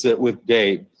welcome to sit with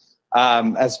Dave.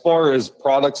 As far as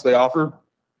products they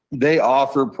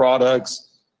offer products,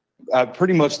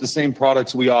 pretty much the same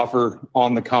products we offer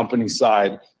on the company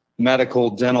side: medical,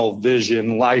 dental,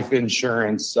 vision, life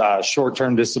insurance,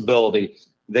 short-term disability.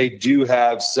 They do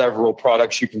have several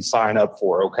products you can sign up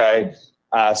for, okay?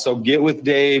 So get with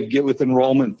Dave, get with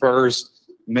Enrollment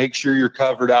First, make sure you're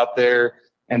covered out there.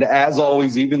 And as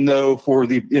always, even though for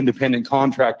the independent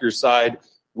contractor side,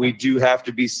 we do have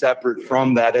to be separate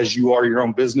from that as you are your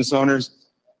own business owners,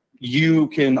 you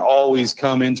can always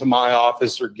come into my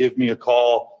office or give me a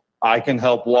call. I can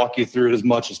help walk you through it as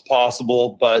much as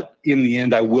possible, but in the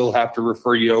end, I will have to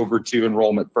refer you over to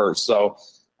Enrollment First. So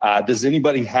does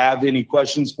anybody have any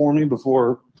questions for me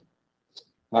before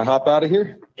I hop out of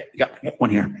here? Yeah, we got one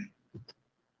here.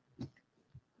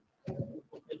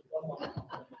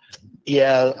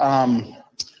 Yeah,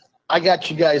 I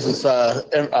got you guys'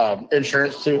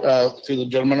 insurance to the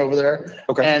gentleman over there.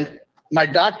 Okay. And my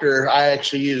doctor, I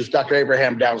actually use Dr.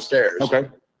 Abraham downstairs. Okay.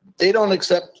 They don't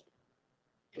accept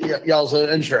y'all's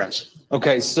insurance.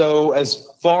 Okay, so as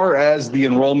far as the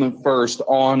Enrollment First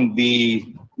on the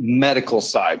medical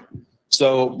side,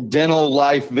 so dental,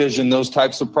 life, vision, those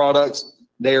types of products,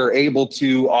 they are able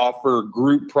to offer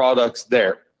group products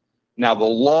there. Now, the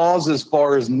laws as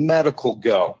far as medical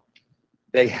go,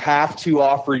 they have to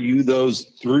offer you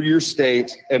those through your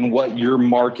state and what your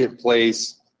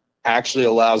marketplace actually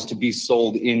allows to be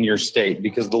sold in your state,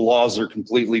 because the laws are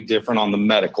completely different on the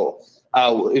medical.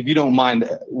 If you don't mind,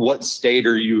 what state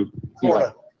are you?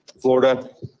 Florida.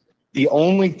 The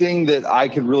only thing that I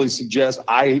could really suggest,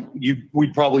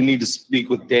 we probably need to speak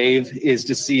with Dave, is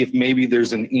to see if maybe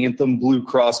there's an Anthem Blue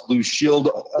Cross Blue Shield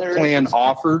plan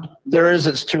offered. There is.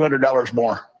 It's $200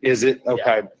 more. Is it?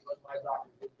 Okay.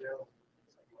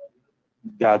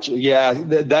 Gotcha. Yeah,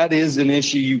 that is an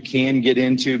issue you can get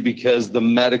into, because the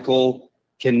medical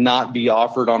cannot be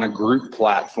offered on a group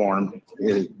platform,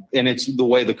 and it's the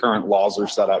way the current laws are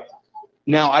set up.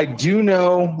 Now, I do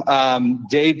know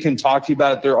Dave can talk to you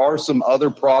about it. There are some other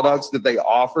products that they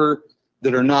offer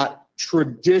that are not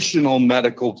traditional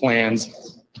medical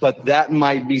plans, but that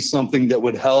might be something that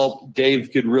would help.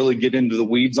 Dave could really get into the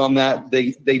weeds on that.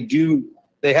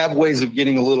 They have ways of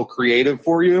getting a little creative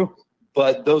for you,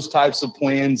 but those types of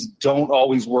plans don't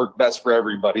always work best for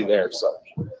everybody there. So,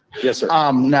 yes, sir.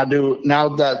 Now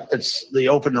that it's the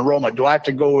open enrollment, do I have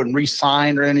to go and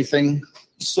re-sign or anything?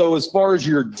 So as far as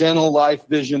your dental, life,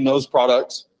 vision, those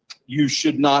products, you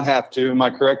should not have to. Am I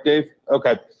correct, Dave?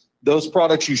 Okay. Those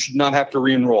products you should not have to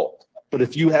re-enroll. But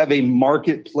if you have a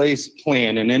marketplace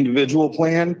plan, an individual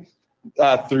plan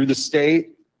through the state,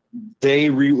 they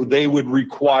would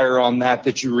require on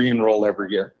that you re-enroll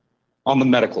every year on the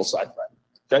medical side.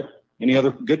 Okay. Any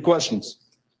other good questions?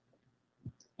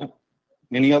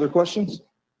 Any other questions?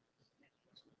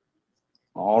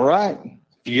 All right.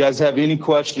 If you guys have any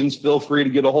questions, feel free to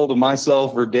get a hold of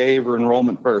myself or Dave or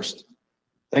Enrollment First.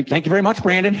 Thank you very much,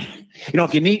 Brandon. You know,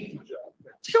 if you need,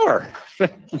 sure.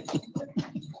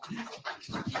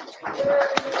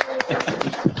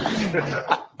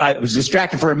 I was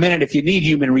distracted for a minute. If you need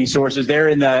human resources, they're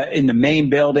in the main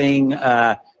building.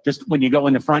 Just when you go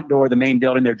in the front door of the main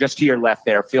building, they're just to your left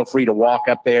there. Feel free to walk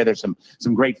up there. There's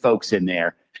some great folks in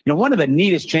there. You know, one of the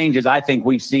neatest changes I think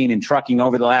we've seen in trucking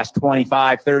over the last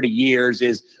 25, 30 years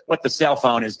is what the cell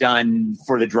phone has done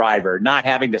for the driver, not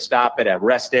having to stop at a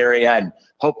rest area and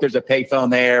hope there's a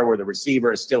payphone there where the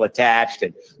receiver is still attached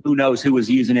and who knows who was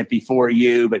using it before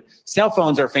you. But cell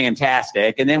phones are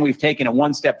fantastic. And then we've taken it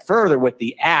one step further with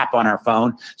the app on our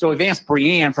phone. So we've asked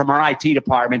Brianne from our IT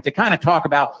department to kind of talk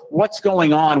about what's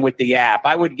going on with the app.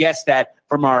 I would guess that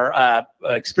from our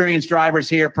experienced drivers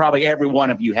here, probably every one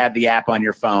of you have the app on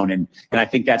your phone. And I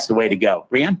think that's the way to go.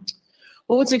 Brianne?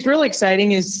 Well, what's really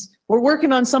exciting is we're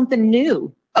working on something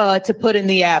new to put in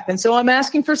the app. And so I'm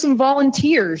asking for some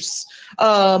volunteers.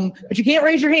 But you can't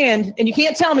raise your hand and you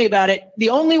can't tell me about it. The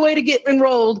only way to get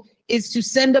enrolled is to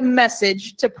send a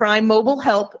message to Prime Mobile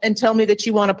Help and tell me that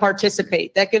you want to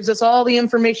participate. That gives us all the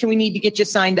information we need to get you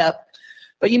signed up.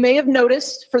 But you may have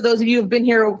noticed, for those of you who have been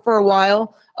here for a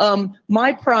while,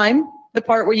 My Prime, the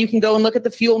part where you can go and look at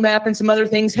the fuel map and some other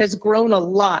things, has grown a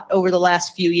lot over the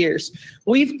last few years.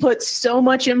 We've put so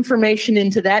much information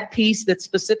into that piece that's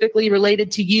specifically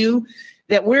related to you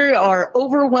that we are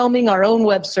overwhelming our own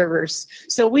web servers.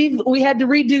 So we had to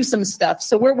redo some stuff.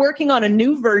 So we're working on a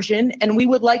new version and we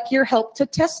would like your help to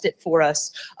test it for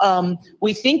us.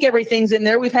 We think everything's in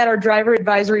there. We've had our driver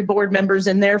advisory board members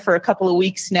in there for a couple of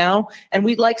weeks now, and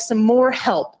we'd like some more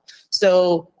help.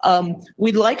 So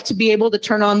we'd like to be able to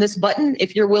turn on this button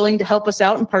if you're willing to help us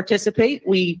out and participate.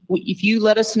 If you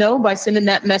let us know by sending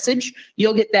that message,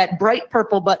 you'll get that bright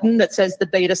purple button that says the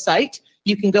beta site.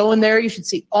 You can go in there. You should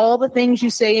see all the things you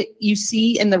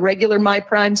see in the regular My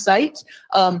Prime site,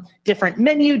 different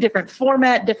menu, different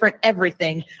format, different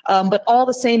everything, but all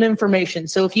the same information.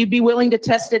 So if you'd be willing to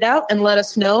test it out and let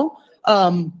us know,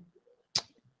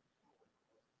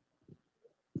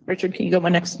 Richard, can you go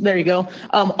there you go.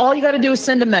 All you got to do is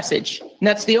send a message. And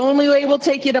that's the only way we'll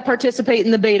take you to participate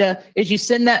in the beta is you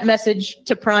send that message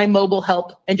to Prime Mobile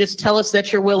Help and just tell us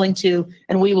that you're willing to,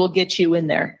 and we will get you in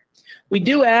there. We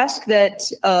do ask that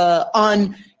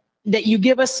that you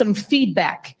give us some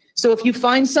feedback. So if you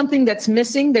find something that's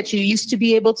missing that you used to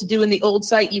be able to do in the old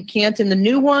site, you can't in the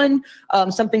new one,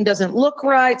 something doesn't look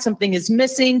right, something is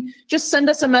missing, just send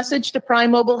us a message to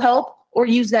Prime Mobile Help or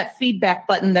use that feedback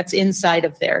button that's inside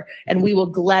of there, and we will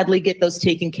gladly get those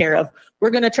taken care of. We're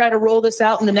going to try to roll this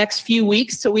out in the next few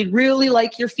weeks, so we'd really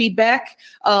like your feedback.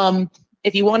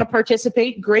 If you want to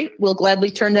participate, great. We'll gladly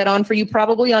turn that on for you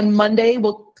probably on Monday.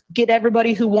 We'll get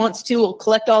everybody who wants to. We'll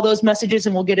collect all those messages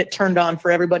and we'll get it turned on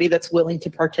for everybody that's willing to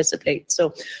participate.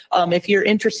 So if you're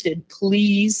interested,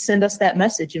 please send us that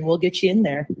message and we'll get you in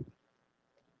there.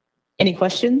 Any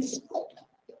questions?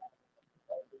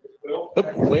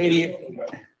 Lady.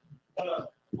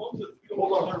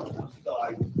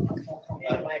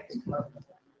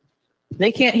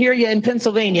 They can't hear you in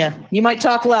Pennsylvania. You might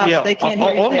talk loud, but they can't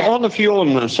hear you there. On the fuel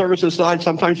and the services side,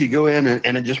 sometimes you go in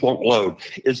and it just won't load.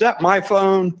 Is that my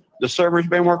phone, the server's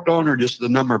been worked on, or just the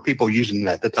number of people using it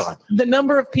at the time? The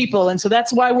number of people, and so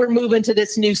that's why we're moving to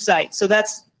this new site. So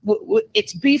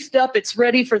it's beefed up, it's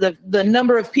ready for the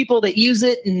number of people that use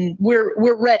it, and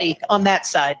we're ready on that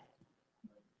side.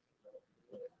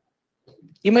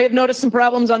 You may have noticed some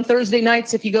problems on Thursday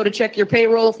nights if you go to check your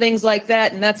payroll, things like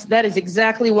that. And that is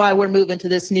exactly why we're moving to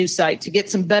this new site, to get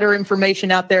some better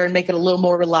information out there and make it a little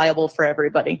more reliable for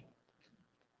everybody.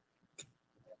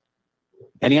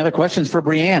 Any other questions for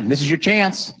Brianne? This is your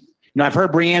chance. You know, I've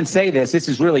heard Brianne say this. This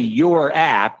is really your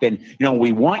app. And, you know,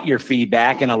 we want your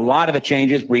feedback. And a lot of the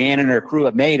changes Brianne and her crew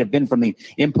have made have been from the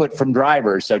input from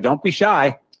drivers. So don't be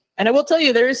shy. And I will tell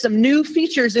you, there is some new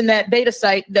features in that beta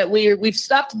site that we've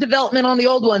stopped development on the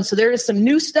old one. So there is some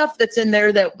new stuff that's in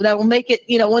there that will make it,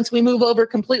 you know, once we move over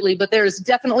completely. But there is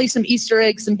definitely some Easter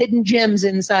eggs, some hidden gems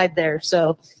inside there.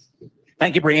 So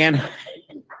thank you, Brianne.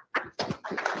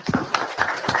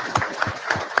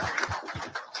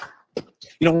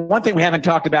 One thing we haven't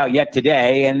talked about yet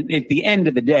today, and at the end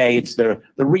of the day, it's the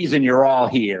reason you're all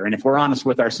here. And if we're honest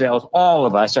with ourselves, all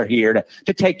of us are here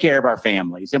to take care of our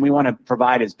families. And we want to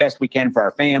provide as best we can for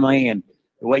our family. And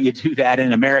the way you do that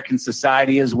in American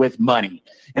society is with money.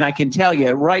 And I can tell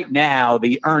you right now,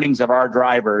 the earnings of our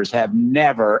drivers have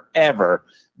never, ever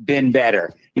been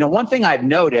better. One thing I've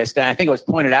noticed, and I think it was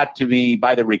pointed out to me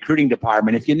by the recruiting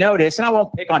department, if you notice, and I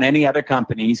won't pick on any other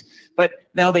companies, but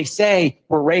now they say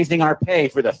we're raising our pay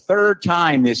for the third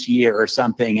time this year or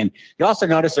something. And you also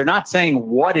notice they're not saying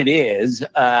what it is,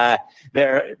 but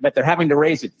they're having to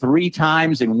raise it 3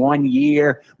 times in 1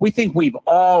 year. We think we've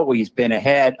always been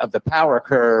ahead of the power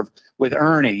curve with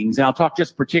earnings. And I'll talk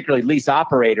just particularly lease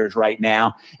operators right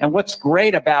now. And what's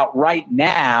great about right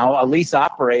now, a lease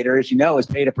operator, as you know, is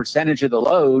paid a percentage of the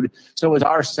load. So as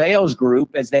our sales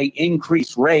group, as they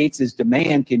increase rates, as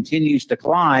demand continues to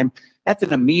climb, that's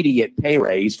an immediate pay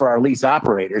raise for our lease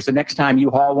operators. The next time you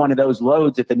haul one of those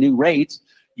loads at the new rates,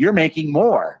 you're making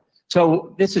more.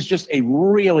 So this is just a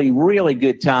really, really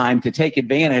good time to take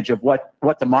advantage of what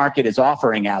the market is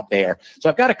offering out there. So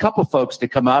I've got a couple folks to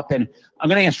come up, and I'm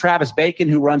going to ask Travis Bacon,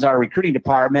 who runs our recruiting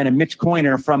department, and Mitch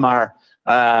Coiner from our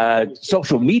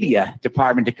social media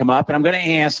department to come up. And I'm going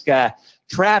to ask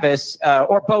Travis,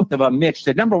 or both of them, Mitch,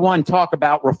 to number one, talk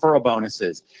about referral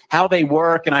bonuses, how they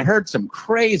work. And I heard some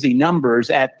crazy numbers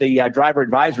at the driver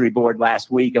advisory board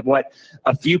last week of what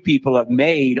a few people have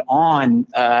made on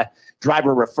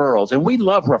driver referrals. And we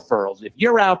love referrals. If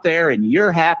you're out there and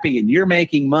you're happy and you're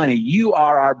making money, you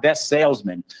are our best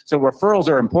salesman. So referrals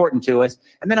are important to us.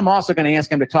 And then I'm also going to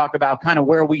ask him to talk about kind of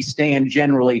where we stand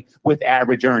generally with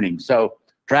average earnings. So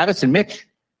Travis and Mitch.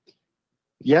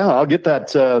 Yeah, I'll get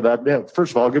that.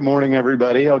 First of all, good morning,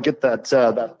 everybody. I'll get that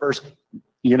first,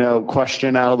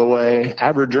 question out of the way.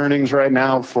 Average earnings right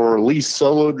now for lease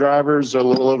solo drivers are a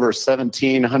little over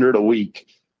 $1,700 a week.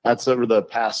 That's over the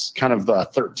past kind of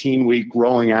 13-week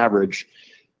rolling average.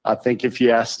 I think if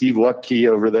you ask Steve Wuttke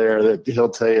over there, that he'll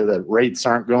tell you that rates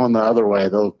aren't going the other way.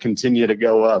 They'll continue to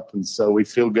go up, and so we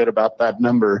feel good about that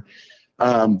number.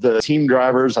 The team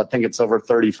drivers, I think it's over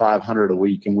 $3,500 a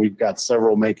week, and we've got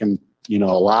several making a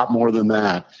lot more than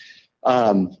that.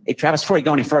 Hey, Travis, before you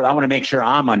go any further, I want to make sure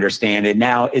I'm understanding.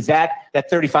 Now, is that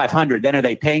 $3,500? Then are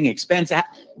they paying expense?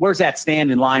 Where's that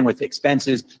stand in line with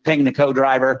expenses, paying the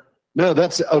co-driver? No,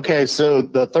 that's okay. So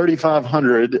the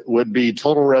 $3,500 would be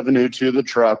total revenue to the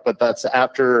truck, but that's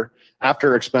after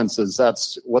expenses.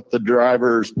 That's what the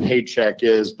driver's paycheck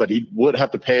is, but he would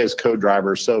have to pay his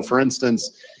co-driver. So for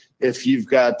instance, if you've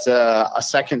got a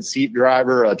second seat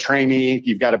driver, a trainee,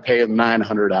 you've got to pay him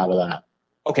 $900 out of that.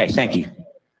 Okay, thank you.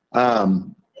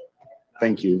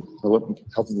 Thank you. I'll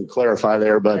help me clarify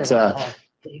there, but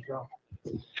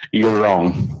you're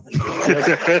wrong.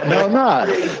 No, I'm not.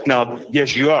 No,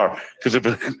 yes, you are. Because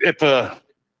if a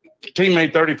team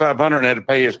made $3,500 and had to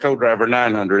pay his co-driver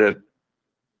 $900,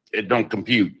 it don't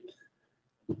compute.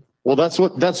 Well, that's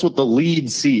what the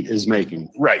lead seat is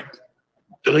making. Right.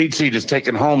 The lead seat is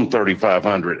taking home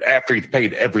 $3,500 after he's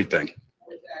paid everything.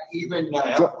 Even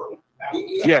now.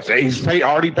 Yes, he's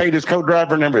already paid his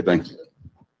co-driver and everything. Is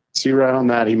he right on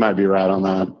that? He might be right on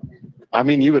that. I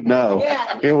mean, you would know.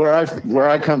 Yeah. Where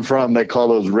I come from, they call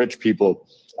those rich people.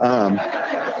 But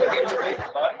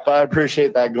I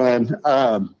appreciate that, Glenn.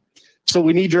 So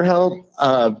we need your help.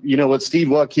 What Steve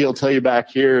Wuttke will tell you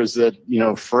back here is that,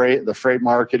 the freight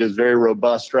market is very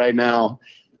robust right now.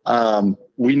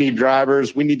 We need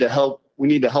drivers. We need to help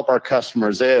our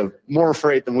customers. They have more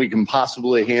freight than we can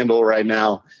possibly handle right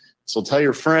now. So tell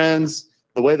your friends.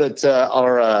 The way that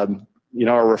our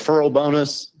referral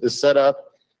bonus is set up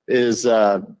is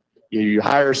you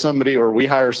hire somebody, or we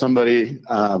hire somebody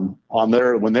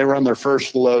when they run their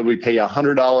first load, we pay you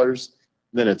 $100.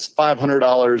 Then it's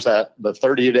 $500 at the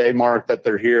 30-day mark that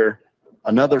they're here,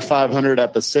 another $500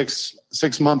 at the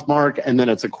six-month mark, and then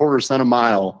it's a $0.25 a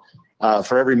mile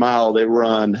for every mile they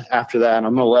run after that. And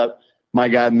I'm going to let my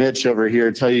guy Mitch over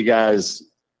here tell you guys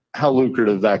how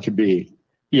lucrative that could be.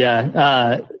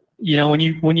 Yeah. When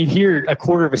you hear a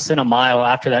 $0.25 a mile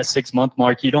after that 6-month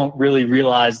mark, you don't really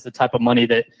realize the type of money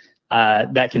that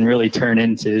that can really turn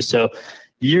into. So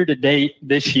year to date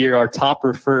this year, our top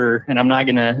referrer, and I'm not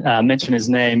going to mention his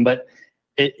name, but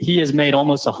he has made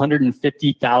almost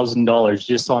 $150,000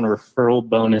 just on referral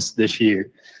bonus this year.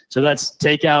 So that's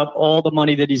take out all the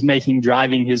money that he's making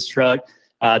driving his truck,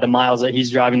 the miles that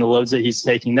he's driving, the loads that he's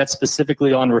taking. That's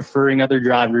specifically on referring other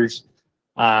drivers.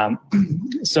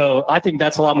 So I think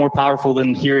that's a lot more powerful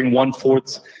than hearing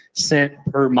 1/4 cent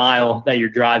per mile that you're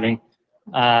driving.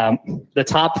 The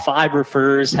top 5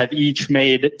 referrers have each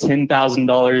made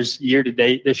 $10,000 year to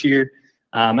date this year.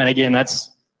 And again,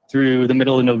 that's through the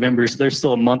middle of November. So there's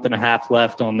still a month and a half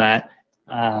left on that.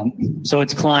 So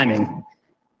it's climbing.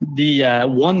 The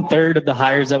 1/3 of the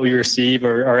hires that we receive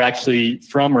are actually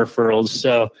from referrals.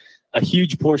 So a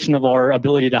huge portion of our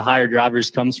ability to hire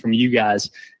drivers comes from you guys,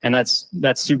 and that's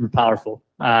super powerful.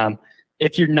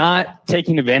 If you're not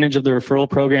taking advantage of the referral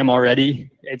program already,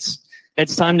 it's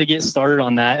time to get started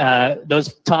on that.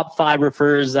 Those top 5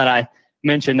 referrers that I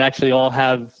mentioned actually all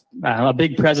have a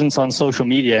big presence on social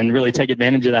media and really take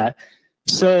advantage of that.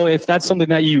 So if that's something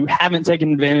that you haven't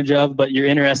taken advantage of, but you're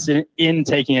interested in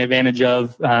taking advantage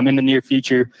of in the near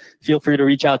future, feel free to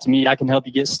reach out to me. I can help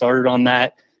you get started on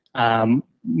that.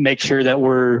 Make sure that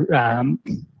we're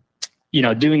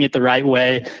doing it the right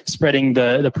way, spreading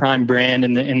the Prime brand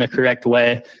in the correct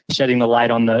way, shedding the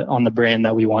light on the brand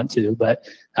that we want to. But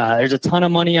there's a ton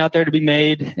of money out there to be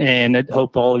made, and I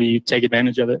hope all of you take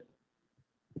advantage of it.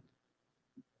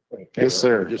 Yes,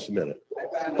 sir. Just a minute.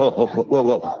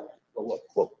 Whoa.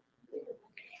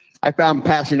 I found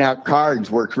passing out cards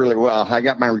works really well. I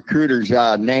got my recruiter's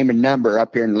name and number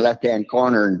up here in the left-hand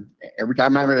corner, and every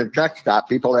time I'm at a truck stop,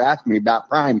 people are asking me about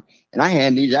Prime, and I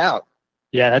hand these out.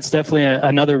 Yeah, that's definitely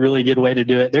another really good way to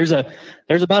do it. There's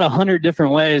about 100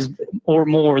 different ways or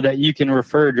more that you can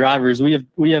refer drivers.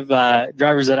 We have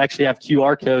drivers that actually have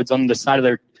QR codes on the side of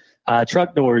their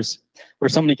truck doors, where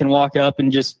somebody can walk up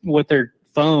and just with their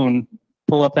phone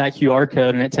pull up that QR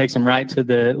code, and it takes them right to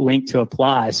the link to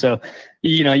apply. So,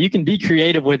 you can be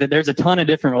creative with it. There's a ton of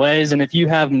different ways, and if you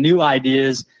have new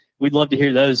ideas, we'd love to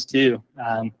hear those too.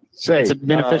 It's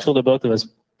beneficial to both of us.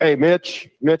 Hey, Mitch,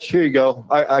 here you go.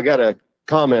 I got a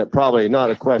comment, probably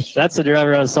not a question. That's the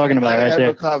driver I was talking about right there. I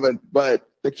have a comment, but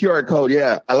the QR code,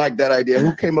 yeah, I like that idea.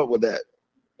 Who came up with that?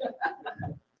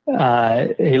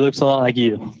 He looks a lot like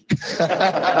you.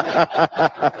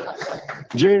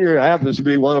 Junior happens to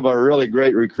be one of our really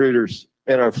great recruiters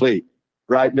in our fleet.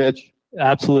 Right, Mitch?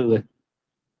 Absolutely.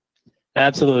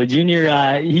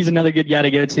 Junior, he's another good guy to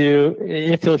go to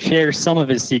if he'll share some of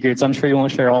his secrets. I'm sure he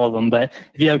won't share all of them, but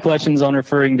if you have questions on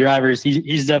referring drivers,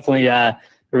 he's definitely a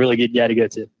really good guy to go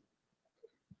to.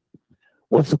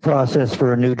 What's the process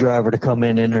for a new driver to come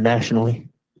in internationally?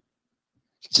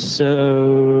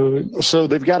 So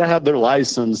they've got to have their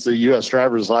license, the U.S.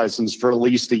 driver's license, for at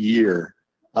least a year.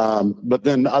 But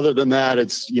then other than that,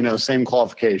 it's, same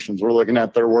qualifications. We're looking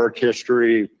at their work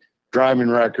history, driving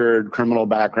record, criminal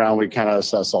background. We kind of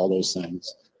assess all those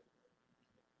things.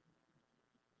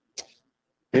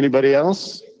 Anybody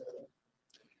else?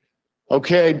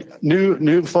 Okay,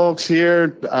 new folks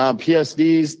here,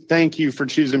 PSDs, thank you for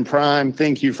choosing Prime.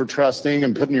 Thank you for trusting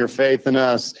and putting your faith in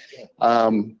us.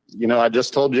 I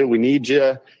just told you we need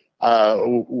you.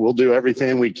 We'll do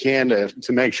everything we can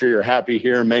to make sure you're happy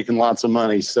here and making lots of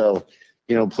money. So,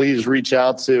 please reach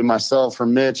out to myself or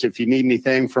Mitch if you need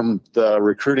anything from the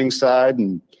recruiting side,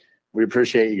 and we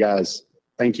appreciate you guys.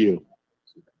 Thank you.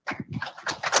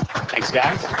 Thanks,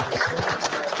 guys.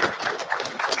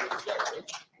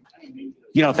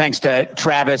 Thanks to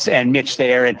Travis and Mitch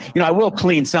there. And, I will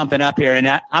clean something up here.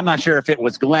 And I'm not sure if it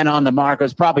was Glenn on the mark. It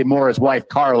was probably more his wife,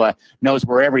 Carla, knows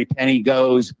where every penny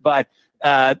goes. But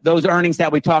those earnings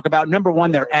that we talk about, number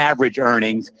one, they're average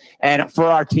earnings. And for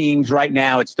our teams right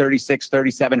now, it's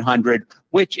 $3,700,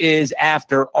 which is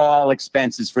after all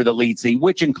expenses for the lead seat,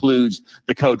 which includes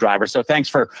the co-driver. So thanks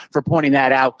for pointing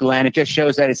that out, Glenn. It just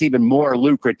shows that it's even more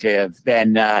lucrative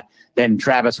than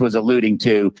Travis was alluding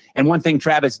to. And one thing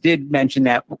Travis did mention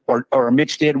that, or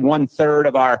Mitch did, 1/3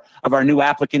 of our new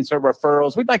applicants are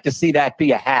referrals. We'd like to see that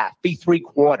be a half, be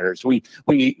 3/4.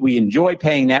 We enjoy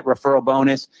paying that referral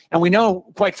bonus. And we know,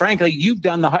 quite frankly, you've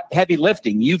done the heavy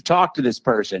lifting. You've talked to this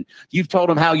person. You've told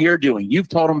them how you're doing. You've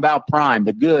told them about Prime,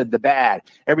 the good, the bad,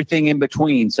 everything in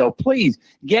between. So please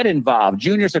get involved.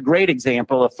 Junior's a great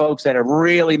example of folks that have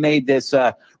really made this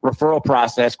referral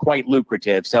process quite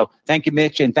lucrative. So thank you,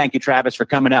 Mitch, and thank you, Travis, for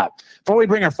coming up. Before we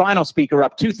bring our final speaker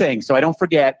up, 2 things. So I don't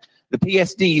forget, the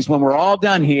PSDs, when we're all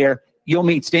done here, you'll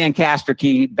meet Stan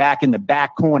Casterkey back in the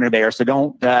back corner there. So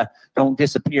don't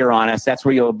disappear on us. That's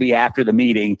where you'll be after the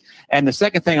meeting. And the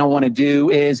second thing I want to do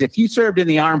is, if you served in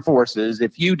the armed forces,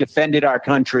 if you defended our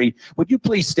country, would you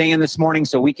please stand this morning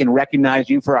so we can recognize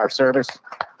you for our service?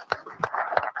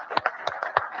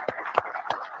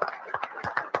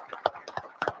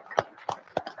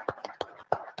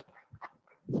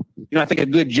 I think a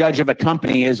good judge of a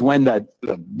company is when the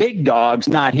big dog's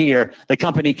not here, the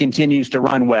company continues to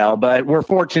run well. But we're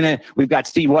fortunate. We've got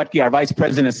Steve Wutke, our Vice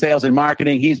President of Sales and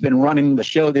Marketing. He's been running the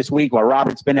show this week while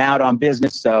Robert's been out on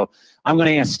business. So I'm going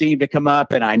to ask Steve to come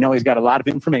up, and I know he's got a lot of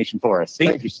information for us. Steve?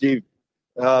 Thank you, Steve.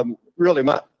 Really,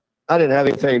 I didn't have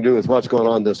anything to do with what's going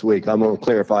on this week. I'm going to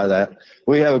clarify that.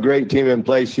 We have a great team in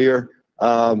place here,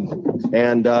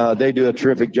 and they do a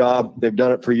terrific job. They've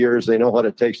done it for years. They know what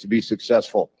it takes to be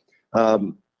successful. I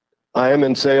am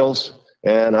in sales,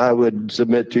 and I would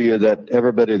submit to you that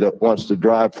everybody that wants to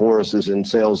drive for us is in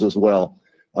sales as well.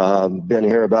 Been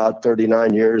here about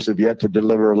 39 years, have yet to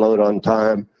deliver a load on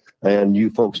time, and you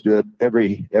folks do it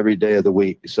every day of the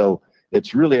week. So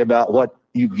it's really about what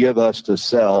you give us to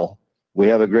sell. We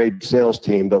have a great sales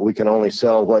team, but we can only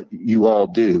sell what you all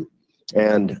do.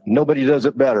 And nobody does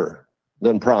it better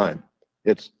than Prime.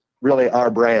 It's really our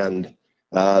brand,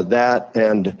 that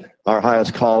and our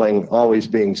highest calling always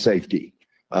being safety.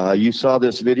 You saw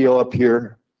this video up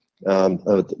here.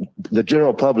 The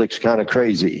general public's kind of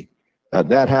crazy.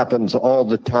 That happens all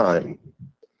the time.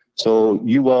 So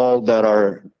you all that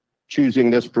are choosing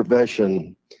this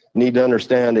profession need to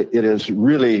understand it is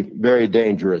really very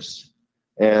dangerous.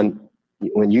 And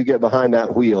when you get behind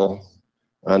that wheel,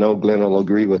 I know Glenn will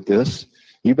agree with this,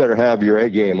 you better have your A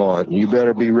game on. You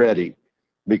better be ready,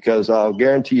 because I'll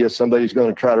guarantee you somebody's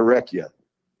going to try to wreck you.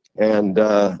 And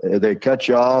they cut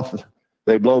you off,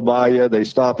 they blow by you, they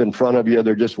stop in front of you,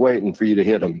 they're just waiting for you to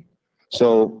hit them.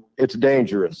 So it's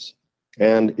dangerous.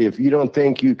 And if you don't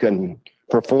think you can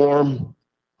perform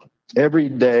every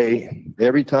day,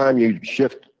 every time your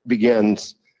shift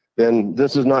begins, then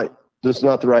this is not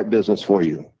the right business for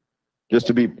you. Just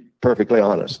to be perfectly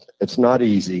honest, it's not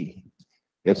easy.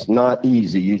 It's not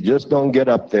easy. You just don't get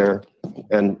up there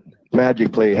and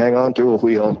magically hang on to a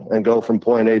wheel and go from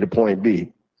point A to point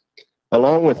B.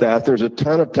 Along with that, there's a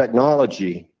ton of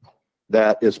technology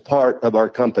that is part of our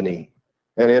company,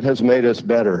 and it has made us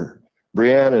better.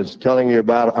 Brianne is telling you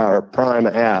about our Prime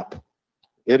app.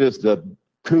 It is the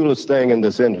coolest thing in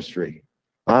this industry.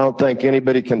 I don't think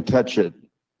anybody can touch it.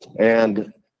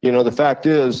 And, the fact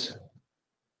is,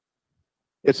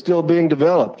 it's still being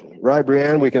developed, right,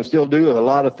 Brianne? We can still do a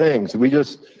lot of things. We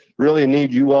just really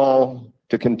need you all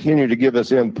to continue to give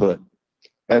us input.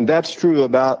 And that's true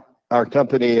about our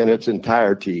company in its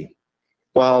entirety.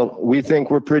 While we think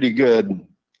we're pretty good,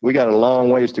 we got a long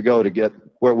ways to go to get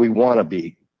where we want to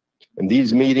be. And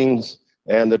these meetings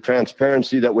and the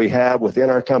transparency that we have within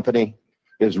our company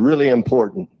is really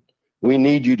important. We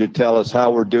need you to tell us how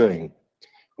we're doing.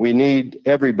 We need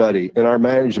everybody in our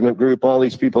management group, all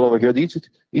these people over here.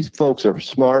 These folks are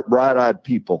smart, bright-eyed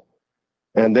people,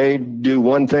 and they do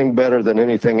one thing better than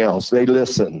anything else. They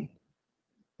listen.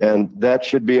 And that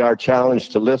should be our challenge,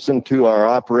 to listen to our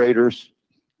operators,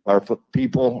 our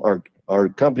people, our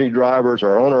company drivers,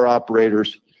 our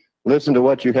owner-operators. Listen to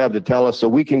what you have to tell us so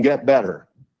we can get better.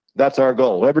 That's our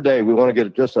goal. Every day we want to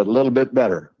get just a little bit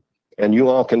better, and you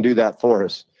all can do that for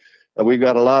us. We've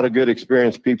got a lot of good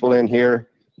experienced people in here.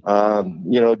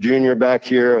 Junior back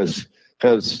here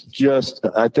has just,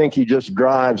 I think he just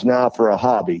drives now for a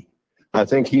hobby. I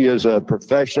think he is a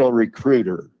professional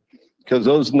recruiter, because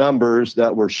those numbers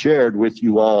that were shared with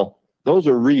you all, those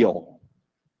are real.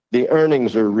 The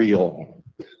earnings are real.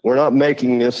 We're not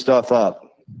making this stuff up.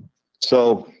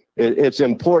 So it's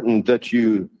important that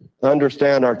you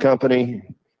understand our company,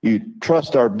 you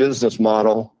trust our business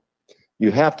model. You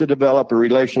have to develop a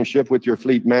relationship with your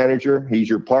fleet manager. He's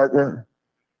your partner.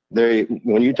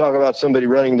 When you talk about somebody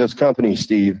running this company,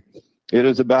 Steve, it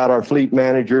is about our fleet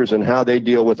managers and how they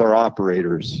deal with our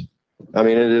operators. I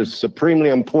mean, it is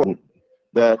supremely important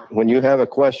that when you have a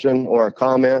question or a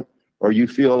comment, or you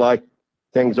feel like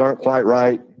things aren't quite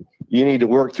right, you need to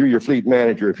work through your fleet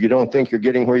manager. If you don't think you're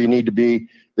getting where you need to be,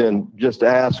 then just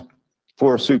ask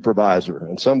for a supervisor,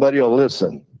 and somebody will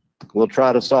listen. We'll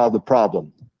try to solve the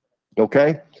problem.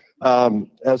 Okay?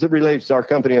 As it relates to our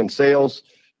company and sales,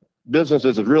 business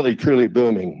is really, truly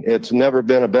booming. It's never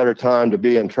been a better time to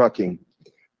be in trucking.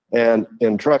 And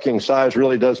in trucking, size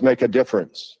really does make a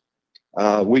difference.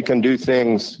 We can do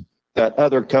things that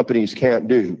other companies can't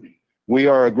do. We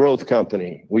are a growth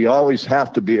company. We always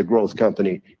have to be a growth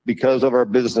company because of our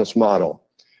business model.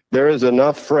 There is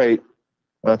enough freight.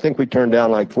 I think we turned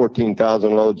down like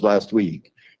 14,000 loads last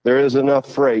week. There is enough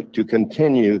freight to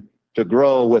continue to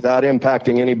grow without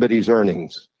impacting anybody's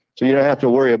earnings. So you don't have to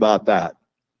worry about that.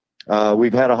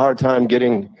 We've had a hard time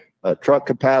getting truck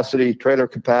capacity, trailer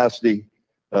capacity,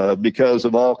 because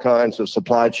of all kinds of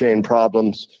supply chain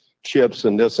problems, chips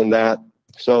and this and that.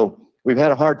 So we've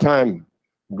had a hard time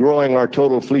growing our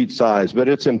total fleet size, but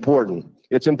it's important.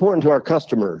 It's important to our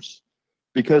customers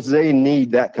because they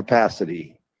need that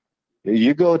capacity.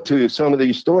 You go to some of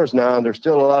these stores now, and there's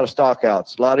still a lot of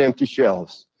stockouts, a lot of empty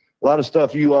shelves, a lot of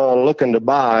stuff you all are looking to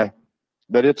buy,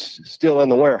 but it's still in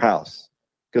the warehouse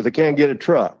because they can't get a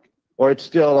truck, or it's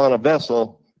still on a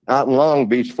vessel out in Long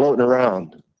Beach floating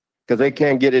around because they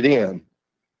can't get it in.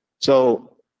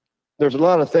 So there's a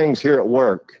lot of things here at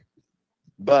work,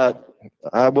 but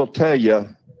I will tell you,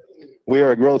 we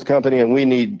are a growth company and we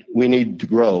need to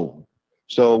grow.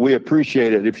 So we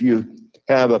appreciate it. If you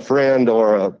have a friend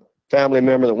or a family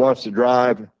member that wants to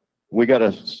drive, we got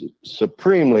a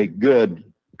supremely good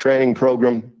training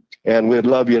program, and we'd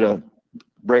love you to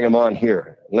bring them on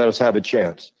here and let us have a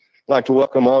chance. I'd like to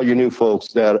welcome all you new folks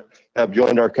that have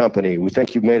joined our company. We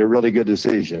think you've made a really good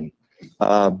decision.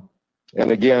 And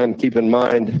again, keep in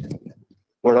mind,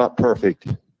 we're not perfect.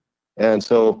 And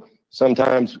so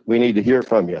sometimes we need to hear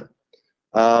from you.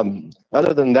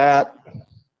 Other than that,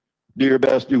 do your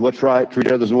best, do what's right, treat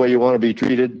others the way you want to be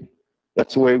treated.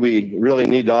 That's the way we really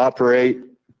need to operate.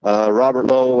 Robert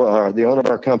Lowe, the owner of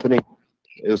our company,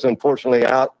 is unfortunately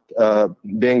out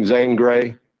being Zane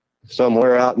Grey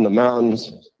somewhere out in the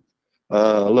mountains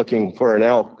looking for an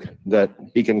elk that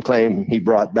he can claim he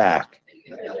brought back.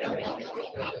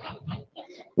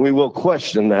 We will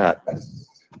question that.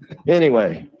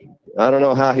 Anyway, I don't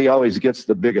know how he always gets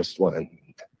the biggest one.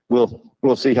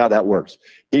 We'll see how that works.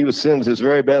 He sends his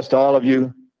very best to all of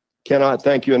you. Cannot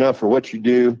thank you enough for what you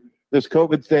do. This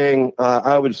COVID thing,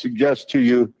 I would suggest to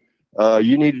you,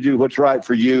 you need to do what's right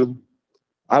for you.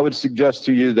 I would suggest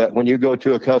to you that when you go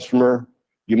to a customer,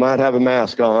 you might have a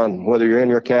mask on, whether you're in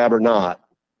your cab or not,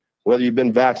 whether you've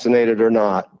been vaccinated or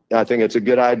not. I think it's a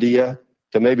good idea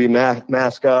to maybe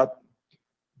mask up,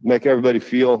 make everybody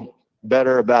feel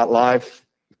better about life.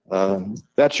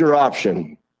 That's your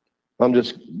option. I'm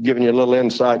just giving you a little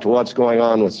insight to what's going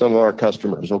on with some of our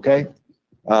customers, okay?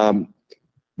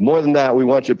 More than that, we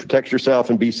want you to protect yourself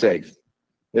and be safe.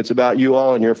 It's about you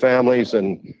all and your families,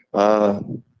 and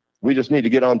we just need to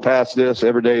get on past this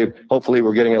every day. Hopefully,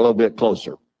 we're getting a little bit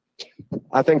closer.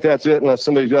 I think that's it, unless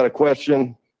somebody's got a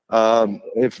question.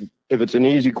 If it's an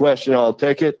easy question, I'll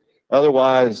take it.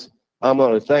 Otherwise, I'm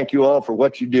going to thank you all for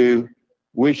what you do.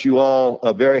 Wish you all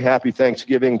a very happy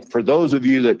Thanksgiving. For those of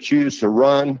you that choose to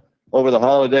run over the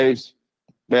holidays,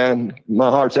 man, my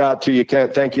heart's out to you.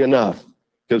 Can't thank you enough,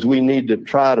 because we need to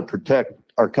try to protect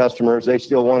our customers. They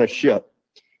still want to ship.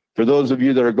 For those of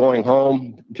you that are going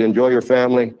home to enjoy your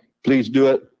family, please do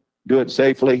it. Do it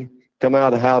safely. Come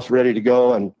out of the house ready to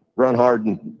go and run hard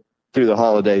through the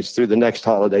holidays, through the next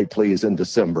holiday, please, in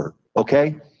December.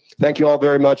 Okay? Thank you all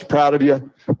very much. Proud of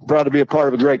you. Proud to be a part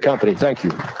of a great company. Thank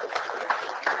you.